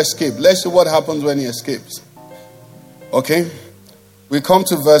had to escape. Let's see what happens when he escapes. Okay? We come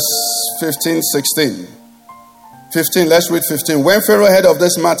to verse 15, 16. 15, let's read 15. When Pharaoh heard of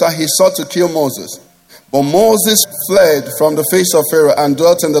this matter, he sought to kill Moses. But Moses fled from the face of Pharaoh and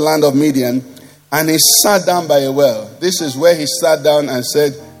dwelt in the land of Midian, and he sat down by a well. This is where he sat down and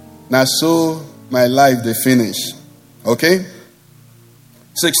said, "Now so my life they finish." Okay?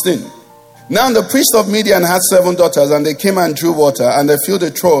 16. Now the priest of Midian had 7 daughters, and they came and drew water, and they filled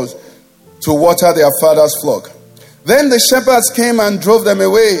the troughs to water their father's flock. Then the shepherds came and drove them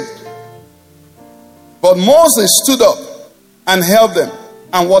away. But Moses stood up and helped them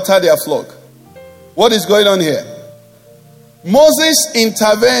and watered their flock. What is going on here? Moses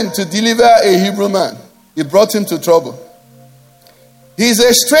intervened to deliver a Hebrew man. He brought him to trouble. He's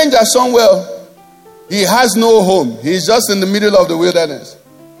a stranger somewhere. He has no home. He's just in the middle of the wilderness.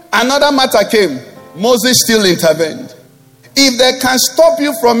 Another matter came. Moses still intervened. If they can stop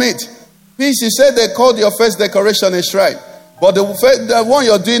you from it, please, he said they called your first decoration a shrine. But the one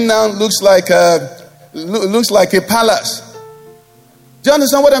you're doing now looks like a palace. Do you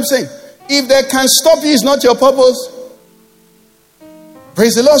understand what I'm saying? If they can stop you, it's not your purpose.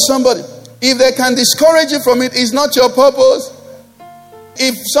 Praise the Lord, somebody. If they can discourage you from it, it's not your purpose.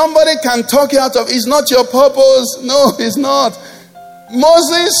 If somebody can talk you out of it, it's not your purpose. No, it's not.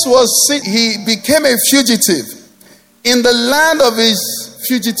 Moses he became a fugitive in the land of his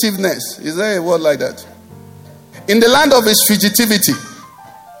fugitiveness. Is there a word like that? In the land of his fugitivity.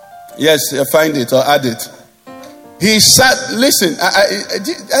 Yes, find it or add it. He sat. Listen,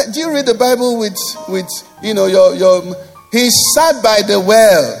 do you read the Bible with your? He sat by the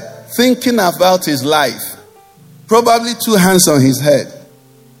well, thinking about his life. Probably 2 hands on his head.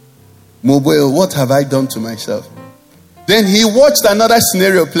 Mobile, what have I done to myself? Then he watched another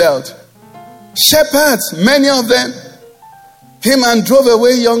scenario play out. Shepherds, many of them, came and drove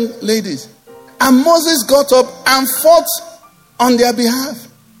away young ladies. And Moses got up and fought on their behalf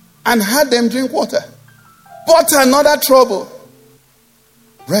and had them drink water. But another trouble.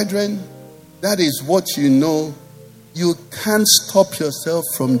 Brethren, that is what you know. You can't stop yourself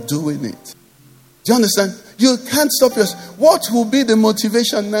from doing it. Do you understand? You can't stop yourself. What will be the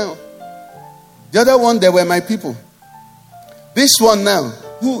motivation now? The other one, they were my people. This one now,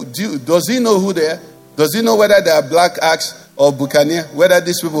 does he know who they are? Does he know whether they are Black Axe or Buccaneer? Whether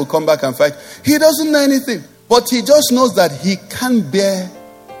these people will come back and fight? He doesn't know anything. But he just knows that he can't bear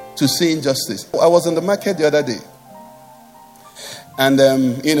to see injustice. I was in the market the other day. And,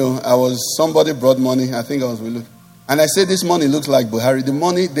 somebody brought money. I think I was with Luke. And I said, this money looks like Buhari. The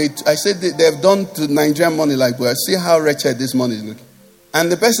money, I said they've done to Nigerian money like Buhari. See how wretched this money is looking.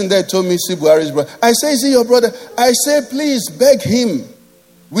 And the person there told me, see Buhari's brother. I say, is he your brother? I say, please beg him.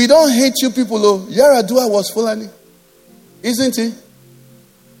 We don't hate you people. Oh, Yaradua was Fulani. Isn't he?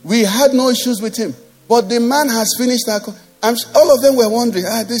 We had no issues with him. But the man has finished our... all of them were wondering,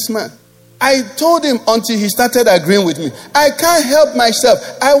 this man. I told him until he started agreeing with me. I can't help myself.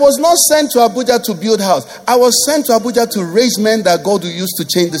 I was not sent to Abuja to build house. I was sent to Abuja to raise men that God will use to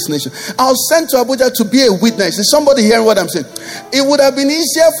change this nation. I was sent to Abuja to be a witness. Is somebody hearing what I'm saying? It would have been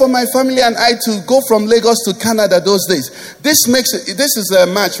easier for my family and I to go from Lagos to Canada those days. This is a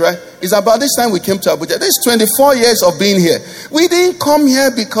match, right? It's about this time we came to Abuja. This is 24 years of being here. We didn't come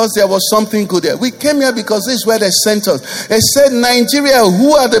here because there was something good there. We came here because this is where they sent us. They said, Nigeria,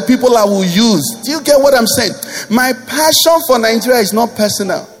 who are the people I will use? Do you get what I'm saying? My passion for Nigeria is not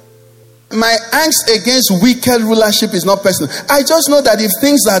personal. My angst against wicked rulership is not personal. I just know that if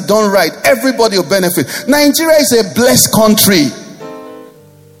things are done right, everybody will benefit. Nigeria is a blessed country.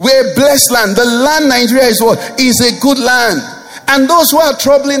 We're a blessed land. The land Nigeria is what? Is a good land. And those who are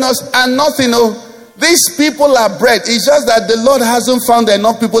troubling us are nothing. These people are bred. It's just that the Lord hasn't found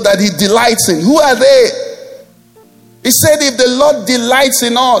enough people that he delights in. Who are they? He said if the Lord delights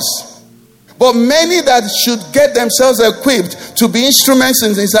in us. But many that should get themselves equipped to be instruments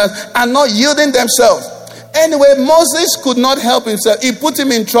in his hands are not yielding themselves. Anyway, Moses could not help himself. He put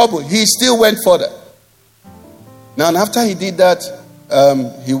him in trouble. He still went further. Now, and after he did that,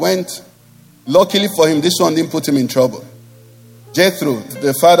 he went. Luckily for him, this one didn't put him in trouble. Jethro,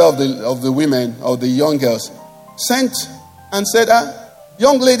 the father of the women, of the young girls, sent and said,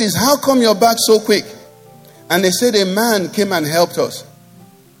 young ladies, how come you're back so quick? And they said, a man came and helped us.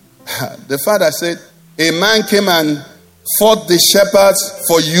 The father said, a man came and fought the shepherds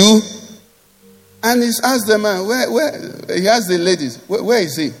for you. And he's asked the man, where? He asked the ladies, where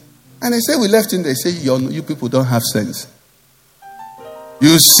is he? And they say, we left him. They say, you people don't have sense.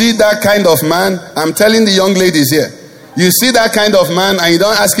 You see that kind of man, I'm telling the young ladies here, you see that kind of man and you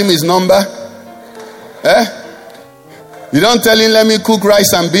don't ask him his number? You don't tell him, let me cook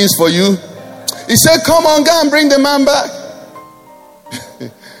rice and beans for you. He said, come on, go and bring the man back.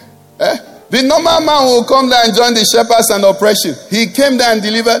 The normal man will come there and join the shepherds and oppression. He came there and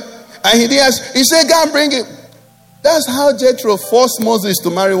delivered. And he didn't ask. He said, go and bring him. That's how Jethro forced Moses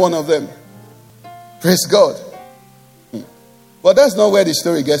to marry one of them. Praise God. But that's not where the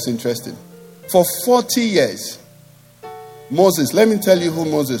story gets interesting. For 40 years, Moses, let me tell you who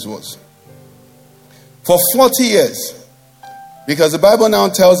Moses was. For 40 years, because the Bible now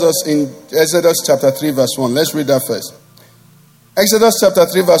tells us in Exodus chapter 3 verse 1. Let's read that first. Exodus chapter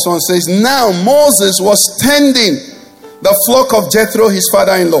 3 verse 1 says, now Moses was tending the flock of Jethro, his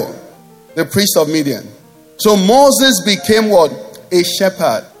father-in-law, the priest of Midian. So Moses became what? A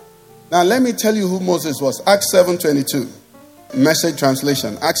shepherd. Now let me tell you who Moses was. Acts 7:22. Message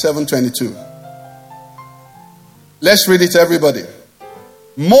translation. Acts 7:22. Let's read it, everybody.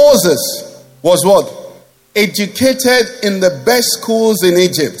 Moses was what? Educated in the best schools in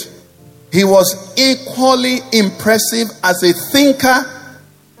Egypt. He was equally impressive as a thinker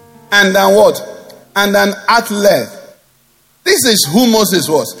and an what? And an athlete. This is who Moses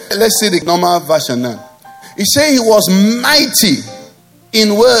was. Let's see the normal version now. He said he was mighty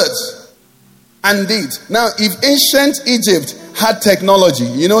in words and deeds. Now, if ancient Egypt had technology,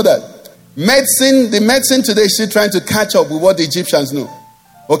 you know that. The medicine today is still trying to catch up with what the Egyptians know.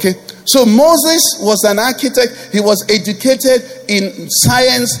 Okay? So Moses was an architect. He was educated in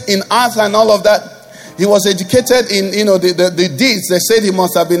science, in art and all of that. He was educated in, the deeds. They said he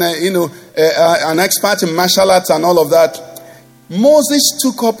must have been, an expert in martial arts and all of that. Moses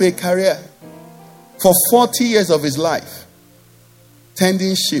took up a career for 40 years of his life,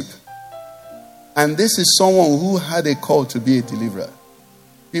 tending sheep. And this is someone who had a call to be a deliverer.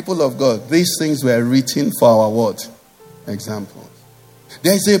 People of God, these things were written for our what? Examples.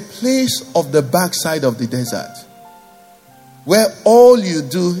 There is a place of the backside of the desert where all you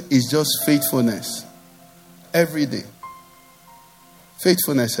do is just faithfulness every day.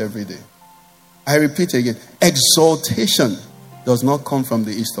 Faithfulness every day. I repeat again, exaltation does not come from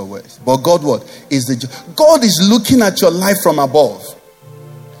the east or west. But God what? God is looking at your life from above.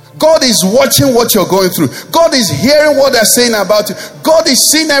 God is watching what you're going through. God is hearing what they're saying about you. God is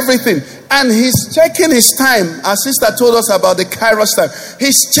seeing everything. And he's checking his time. Our sister told us about the Kairos time.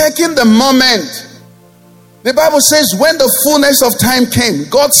 He's checking the moment. The Bible says when the fullness of time came,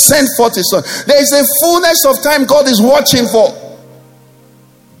 God sent forth his son. There is a fullness of time God is watching for.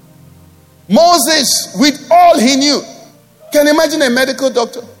 Moses, with all he knew, can you imagine a medical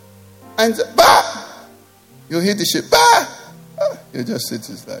doctor? And bah! You hit the ship. Bah! You just sit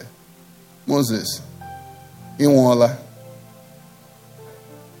his life. Moses. In Walla.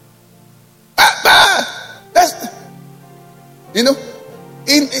 Bah! Bah! That's, in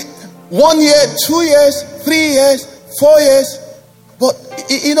 1 year, 2 years, 3 years, 4 years. But,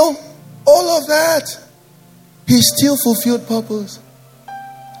 all of that. He still fulfilled purpose.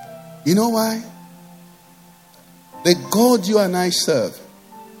 You know why? The God you and I serve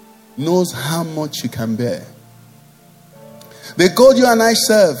knows how much you can bear. The God you and I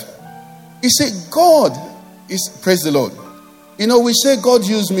serve, you say God is, praise the Lord. We say God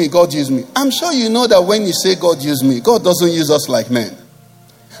use me, God use me. I'm sure you know that when you say God use me, God doesn't use us like men.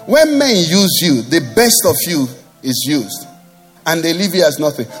 When men use you, the best of you is used. And they leave you as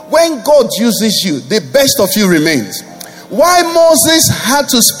nothing. When God uses you, the best of you remains. Why Moses had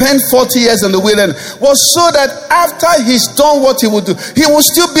to spend 40 years in the wilderness was so that after he's done what he would do, he will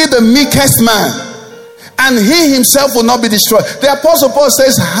still be the meekest man. And he himself will not be destroyed. The Apostle Paul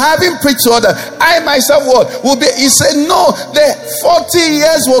says, having preached to others, I myself will be. He said, no, the 40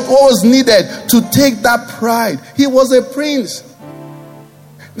 years was what was needed to take that pride. He was a prince.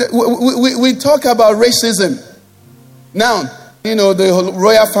 We talk about racism. Now, the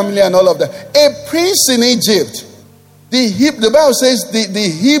royal family and all of that. A prince in Egypt, the Bible says the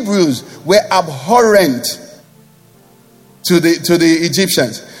Hebrews were abhorrent to the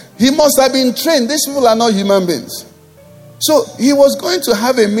Egyptians. He must have been trained. These people are not human beings. So he was going to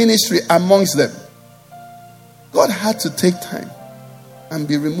have a ministry amongst them. God had to take time and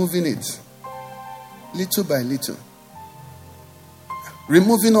be removing it little by little.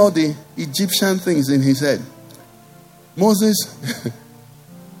 Removing all the Egyptian things in his head. Moses,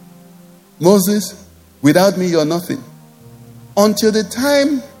 without me you're nothing. Until the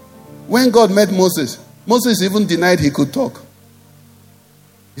time when God met Moses, Moses even denied he could talk.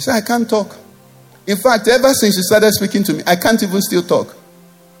 He said, I can't talk. In fact, ever since he started speaking to me, I can't even still talk.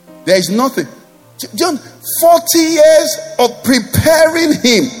 There is nothing. John, 40 years of preparing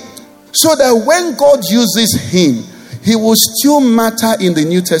him so that when God uses him, he will still matter in the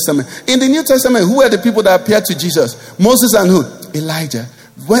New Testament. In the New Testament, who are the people that appeared to Jesus? Moses and who? Elijah.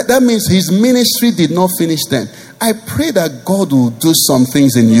 Well, that means his ministry did not finish then. I pray that God will do some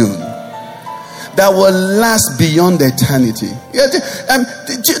things in you that will last beyond eternity.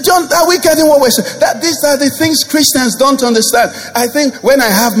 John, are we getting what we're saying? That these are the things Christians don't understand. I think when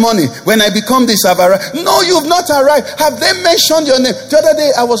I have money, when I become this, I've arrived. No, you've not arrived. Have they mentioned your name? The other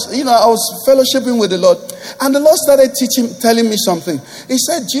day, I was fellowshipping with the Lord, and the Lord started telling me something. He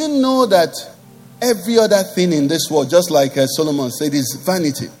said, do you know that every other thing in this world, just like Solomon said, is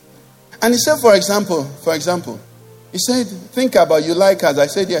vanity? And he said, for example, he said, think about, you like cars? I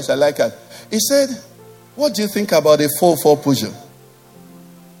said, yes, I like cars. He said, what do you think about a 4x4 Peugeot?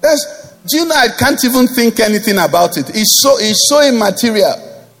 Do you know, I can't even think anything about it. It's so immaterial.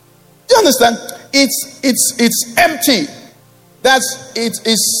 Do you understand? It's empty.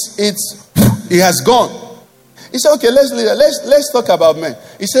 It has gone. He said, okay, let's talk about men.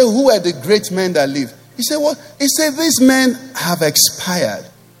 He said, who are the great men that live? He said, what? He said, these men have expired.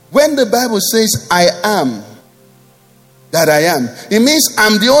 When the Bible says, I am that I am, it means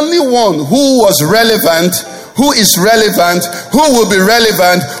I'm the only one who was relevant, who is relevant, who will be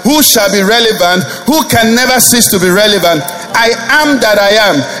relevant, who shall be relevant, who can never cease to be relevant. I am that I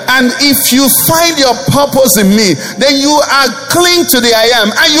am. And if you find your purpose in me, then you are cling to the I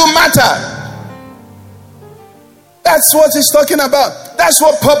am and you matter. That's what he's talking about. That's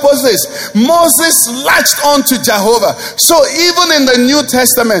what purpose is. Moses latched on to Jehovah. So even in the New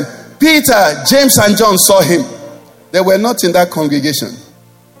Testament, Peter, James, and John saw him. They were not in that congregation,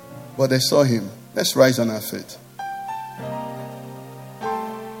 but they saw him. Let's rise on our feet.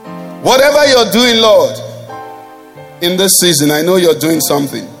 Whatever you're doing, Lord, in this season, I know you're doing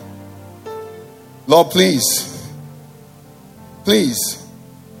something. Lord, please,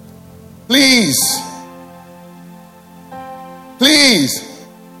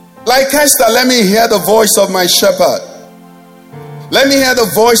 like Esther, let me hear the voice of my shepherd. Let me hear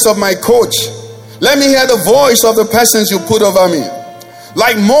the voice of my coach. Let me hear the voice of the persons you put over me.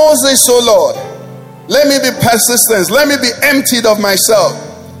 Like Moses, oh Lord, let me be persistent. Let me be emptied of myself.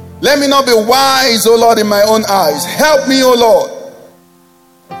 Let me not be wise, oh Lord, in my own eyes. Help me, oh Lord.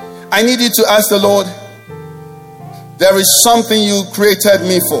 I need you to ask the Lord, there is something you created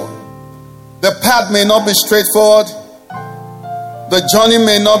me for. The path may not be straightforward. The journey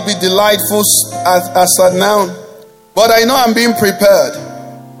may not be delightful as at now. But I know I'm being prepared.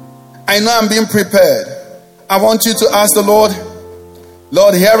 I know I'm being prepared. I want you to ask the Lord,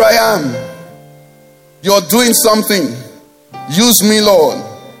 Lord, here I am. You're doing something. Use me, Lord.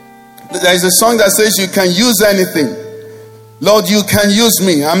 There is a song that says you can use anything. Lord, you can use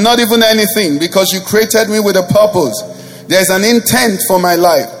me. I'm not even anything because you created me with a purpose. There's an intent for my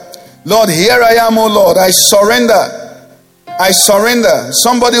life. Lord, here I am, oh Lord. I surrender. I surrender.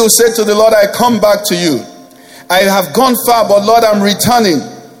 Somebody will say to the Lord, I come back to you. I have gone far, but Lord, I'm returning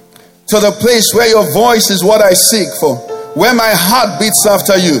to the place where your voice is what I seek for, where my heart beats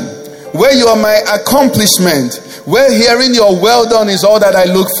after you, where you are my accomplishment, where hearing your well done is all that I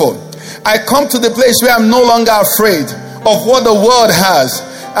look for. I come to the place where I'm no longer afraid of what the world has.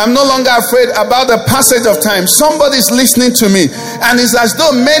 I'm no longer afraid about the passage of time. Somebody's listening to me and it's as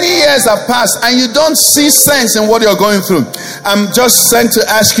though many years have passed and you don't see sense in what you're going through. I'm just sent to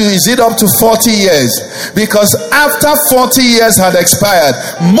ask you, is it up to 40 years? Because after 40 years had expired,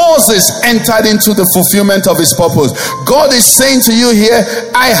 Moses entered into the fulfillment of his purpose. God is saying to you here,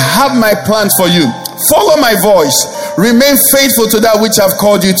 I have my plans for you. Follow my voice. Remain faithful to that which I've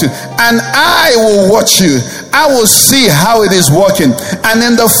called you to. And I will watch you. I will see how it is working. And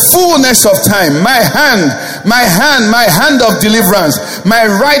in the fullness of time, my hand of deliverance, my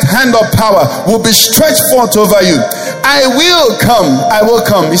right hand of power will be stretched forth over you. I will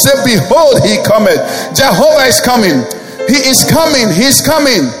come. He said, behold, he cometh. Jehovah is coming. He is coming. He's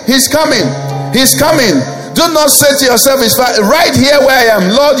coming. He's coming. He's coming. Do not say to yourself, it's right here where I am.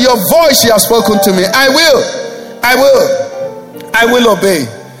 Lord, your voice you have spoken to me. I will obey.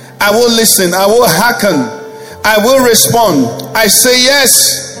 I will listen. I will hearken. I will respond. I say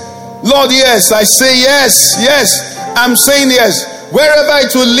yes. Lord, yes. I say yes. Yes. I'm saying yes. Wherever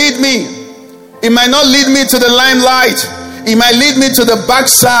it will lead me. It might not lead me to the limelight. It might lead me to the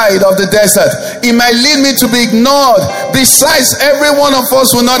backside of the desert. It might lead me to be ignored. Besides, every one of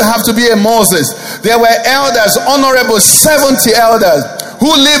us will not have to be a Moses. There were elders, honorable 70 elders, who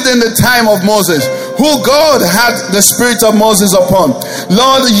lived in the time of Moses, who God had the spirit of Moses upon.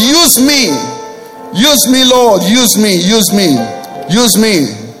 Lord, use me. Use me, Lord. Use me. Use me. Use me.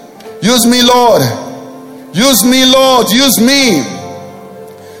 Use me, Lord. Use me, Lord. Use me.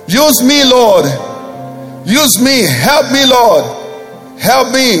 Use me, Lord. Use me. Help me, Lord. Help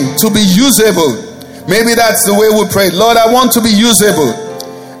me to be usable. Maybe that's the way we pray. Lord, I want to be usable.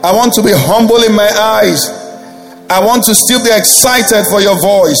 I want to be humble in my eyes. I want to still be excited for your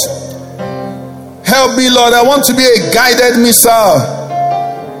voice. Help me, Lord. I want to be a guided missile.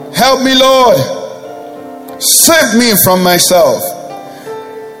 Help me, Lord. Save me from myself.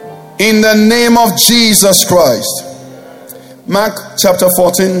 In the name of Jesus Christ. Mark chapter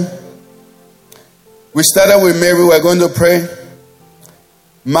 14. We started with Mary. We're going to pray.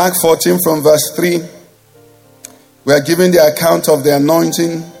 Mark 14 from verse 3. We are giving the account of the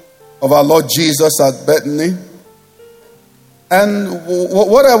anointing of our Lord Jesus at Bethany. And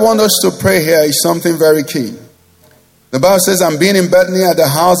what I want us to pray here is something very key. The Bible says, and being in Bethany at the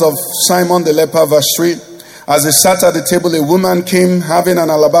house of Simon the leper, verse 3, as they sat at the table, a woman came having an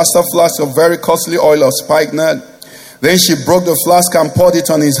alabaster flask of very costly oil of spikenard. Then she broke the flask and poured it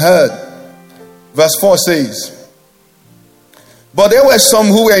on his head. Verse 4 says, but there were some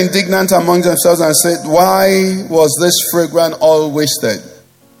who were indignant among themselves and said, why was this fragrant oil wasted?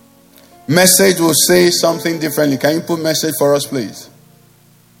 Message will say something differently. Can you put message for us, please?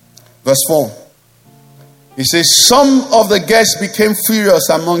 Verse 4. He says, some of the guests became furious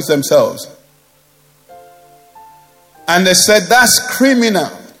amongst themselves. And they said, that's criminal.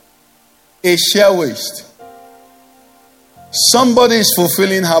 A sheer waste. Somebody is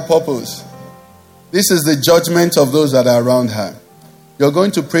fulfilling her purpose. This is the judgment of those that are around her. You're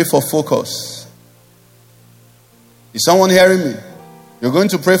going to pray for focus. Is someone hearing me? You're going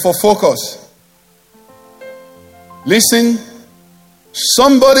to pray for focus. Listen,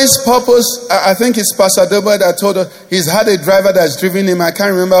 somebody's purpose, I think it's Pastor Doba that told us, he's had a driver that's driven him, I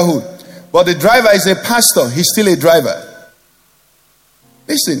can't remember who. But the driver is a pastor, he's still a driver.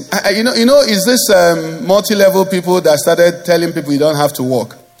 Listen, you know, is this multi-level people that started telling people you don't have to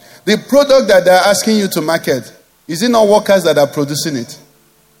work? The product that they're asking you to market, is it not workers that are producing it?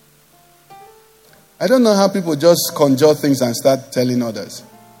 I don't know how people just conjure things and start telling others.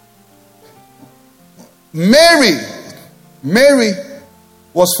 Mary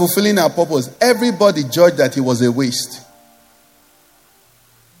was fulfilling her purpose. Everybody judged that it was a waste.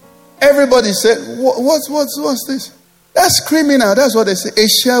 Everybody said, what's this? That's criminal. That's what they say. A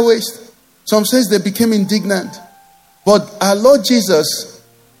sheer waste. Some says they became indignant. But our Lord Jesus,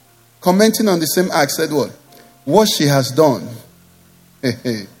 commenting on the same act, said what? What she has done.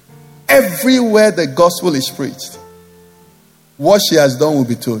 Everywhere the gospel is preached, what she has done will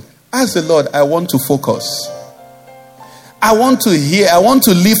be told. Ask the Lord, I want to focus. I want to hear. I want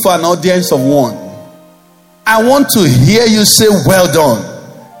to live for an audience of one. I want to hear you say, well done.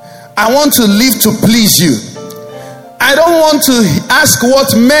 I want to live to please you. I don't want to ask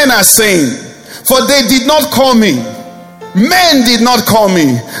what men are saying, for they did not call me. Men did not call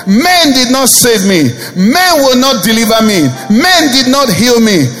me. Men did not save me. Men will not deliver me. Men did not heal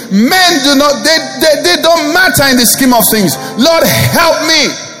me. Men do not, they don't matter in the scheme of things. Lord, help me.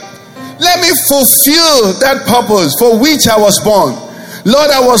 Let me fulfill that purpose for which I was born.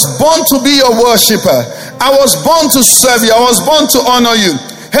 Lord, I was born to be your worshiper. I was born to serve you. I was born to honor you.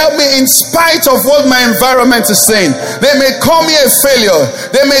 Help me in spite of what my environment is saying. They may call me a failure.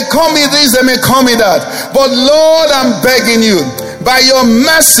 They may call me this. They may call me that. But Lord, I'm begging you, by your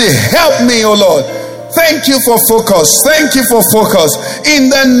mercy, help me, oh Lord. Thank you for focus. Thank you for focus.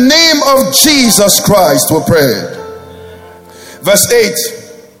 In the name of Jesus Christ, we pray. Verse 8.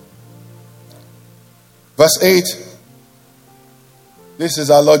 Verse 8. This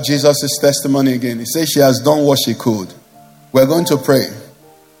is our Lord Jesus' testimony again. He says she has done what she could. We're going to pray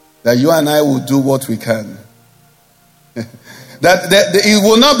that you and I will do what we can. that it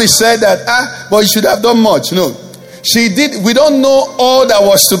will not be said that, but you should have done much. No. She did. We don't know all that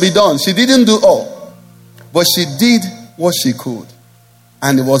was to be done. She didn't do all. But she did what she could.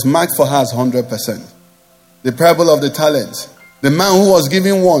 And it was marked for her as 100%. The parable of the talents. The man who was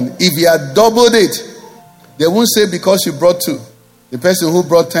given one, if he had doubled it, they won't say because she brought 2. The person who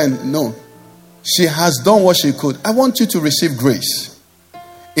brought 10, no. She has done what she could. I want you to receive grace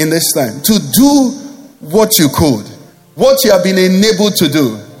in this time to do what you could, what you have been enabled to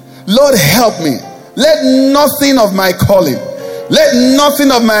do. Lord, help me. Let nothing of my calling, let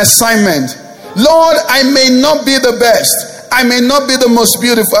nothing of my assignment, Lord, I may not be the best, I may not be the most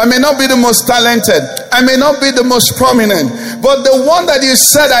beautiful, I may not be the most talented, I may not be the most prominent, but the one that you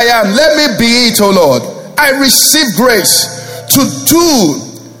said I am, let me be it, oh Lord. I receive grace to do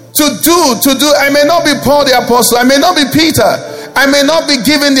To do. I may not be Paul the apostle. I may not be Peter. I may not be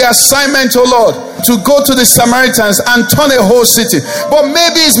given the assignment, oh Lord, to go to the Samaritans and turn a whole city. But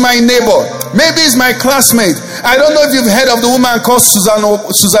maybe it's my neighbor. Maybe it's my classmate. I don't know if you've heard of the woman called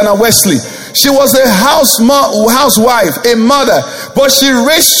Susanna Wesley. She was a housewife, a mother, but she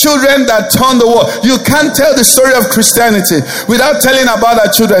raised children that turned the world. You can't tell the story of Christianity without telling about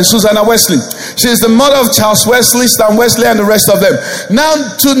her children. Susanna Wesley. She is the mother of Charles Wesley, Stan Wesley, and the rest of them. Now,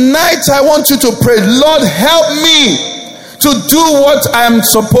 tonight, I want you to pray, Lord, help me to do what I am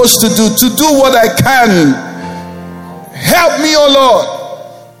supposed to do what I can. Help me, oh Lord.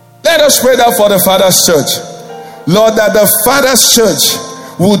 Let us pray that for the Father's Church. Lord, that the Father's Church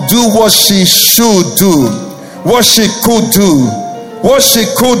will do what she should do, what she could do, what she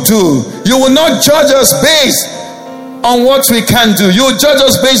could do. You will not judge us based on what we can do. You will judge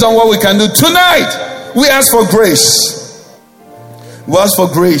us based on what we can do. Tonight, we ask for grace. We ask for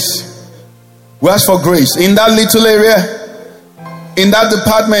grace. We ask for grace in that little area, in that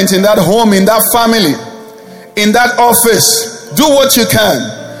department, in that home, in that family, in that office. Do what you can.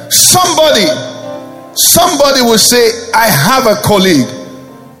 Somebody will say, I have a colleague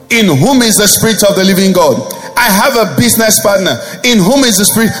in whom is the Spirit of the living God. I have a business partner in whom is the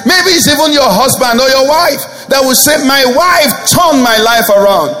Spirit. Maybe it's even your husband or your wife that will say, my wife turned my life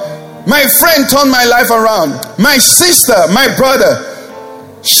around. My friend turned my life around. My sister, my brother,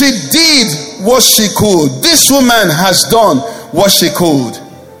 she did what she could. This woman has done what she could.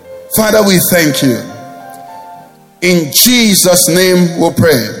 Father, we thank you. In Jesus' name we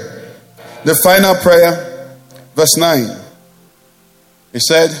pray. The final prayer, verse 9. He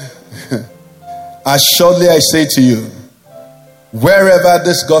said, assuredly I say to you, wherever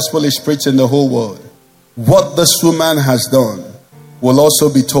this gospel is preached in the whole world, what this woman has done will also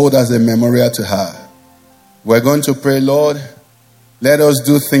be told as a memorial to her. We're going to pray, Lord, let us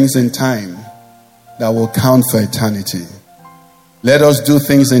do things in time that will count for eternity. Let us do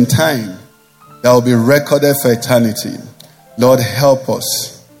things in time that will be recorded for eternity. Lord, help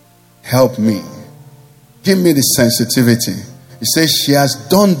us. Help me. Give me the sensitivity. He says, she has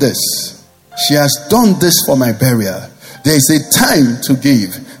done this. She has done this for my burial. There's a time to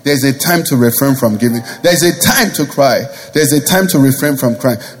give. There's a time to refrain from giving. There's a time to cry. There's a time to refrain from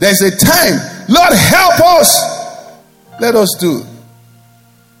crying. There's a time. Lord, help us. Let us do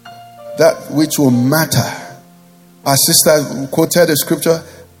that which will matter. Our sister quoted the scripture,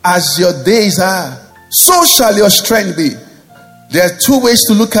 as your days are, so shall your strength be. There are two ways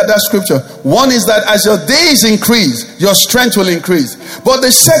to look at that scripture. One is that as your days increase, your strength will increase. But the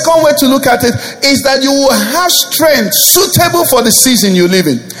second way to look at it is that you will have strength suitable for the season you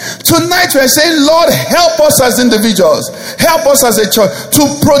live in. Tonight we are saying, Lord, help us as individuals, help us as a church to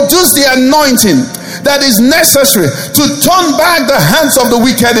produce the anointing that is necessary to turn back the hands of the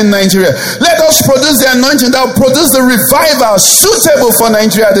wicked in Nigeria. Let us produce the anointing that will produce the revival suitable for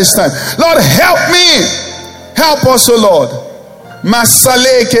Nigeria this time. Lord, help me. Help us, O Lord.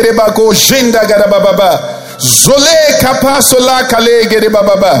 Masale kerebako shinda garababa. Zole kapasola kale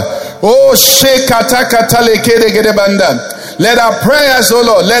gerebaba. Oh shekata katale kere gerebanda. Let our prayers, O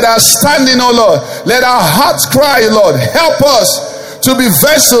Lord, let our standing, O Lord, let our hearts cry, Lord, help us to be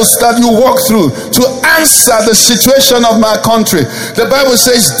vessels that you walk through to answer the situation of my country. The Bible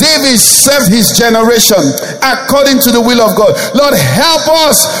says David served his generation according to the will of God. Lord, help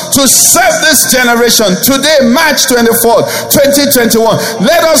us to serve this generation. Today, March 24th, 2021.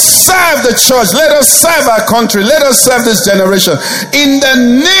 Let us serve the church. Let us serve our country. Let us serve this generation. In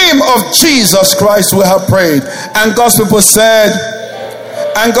the name of Jesus Christ, we have prayed. And God's people said,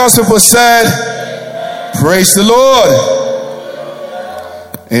 praise the Lord.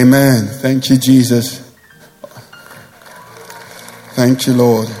 Amen. Thank you, Jesus. Thank you,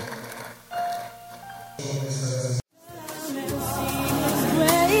 Lord.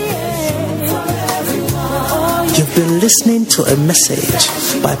 You've been listening to a message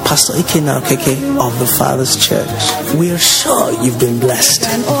by Pastor Ikenna Okeke of the Father's Church. We are sure you've been blessed.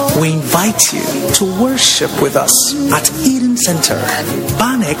 We invite you to worship with us at Eden Center,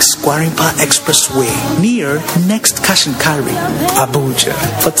 Banex Gwarimpa Expressway, near Next Cash and Carry, Abuja.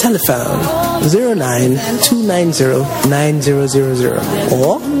 For telephone 09-290-9000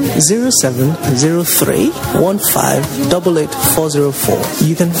 or 0703-1588-404.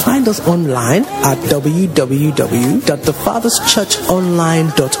 You can find us online at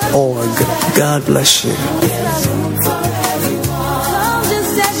www.thefatherschurchonline.org. God bless you.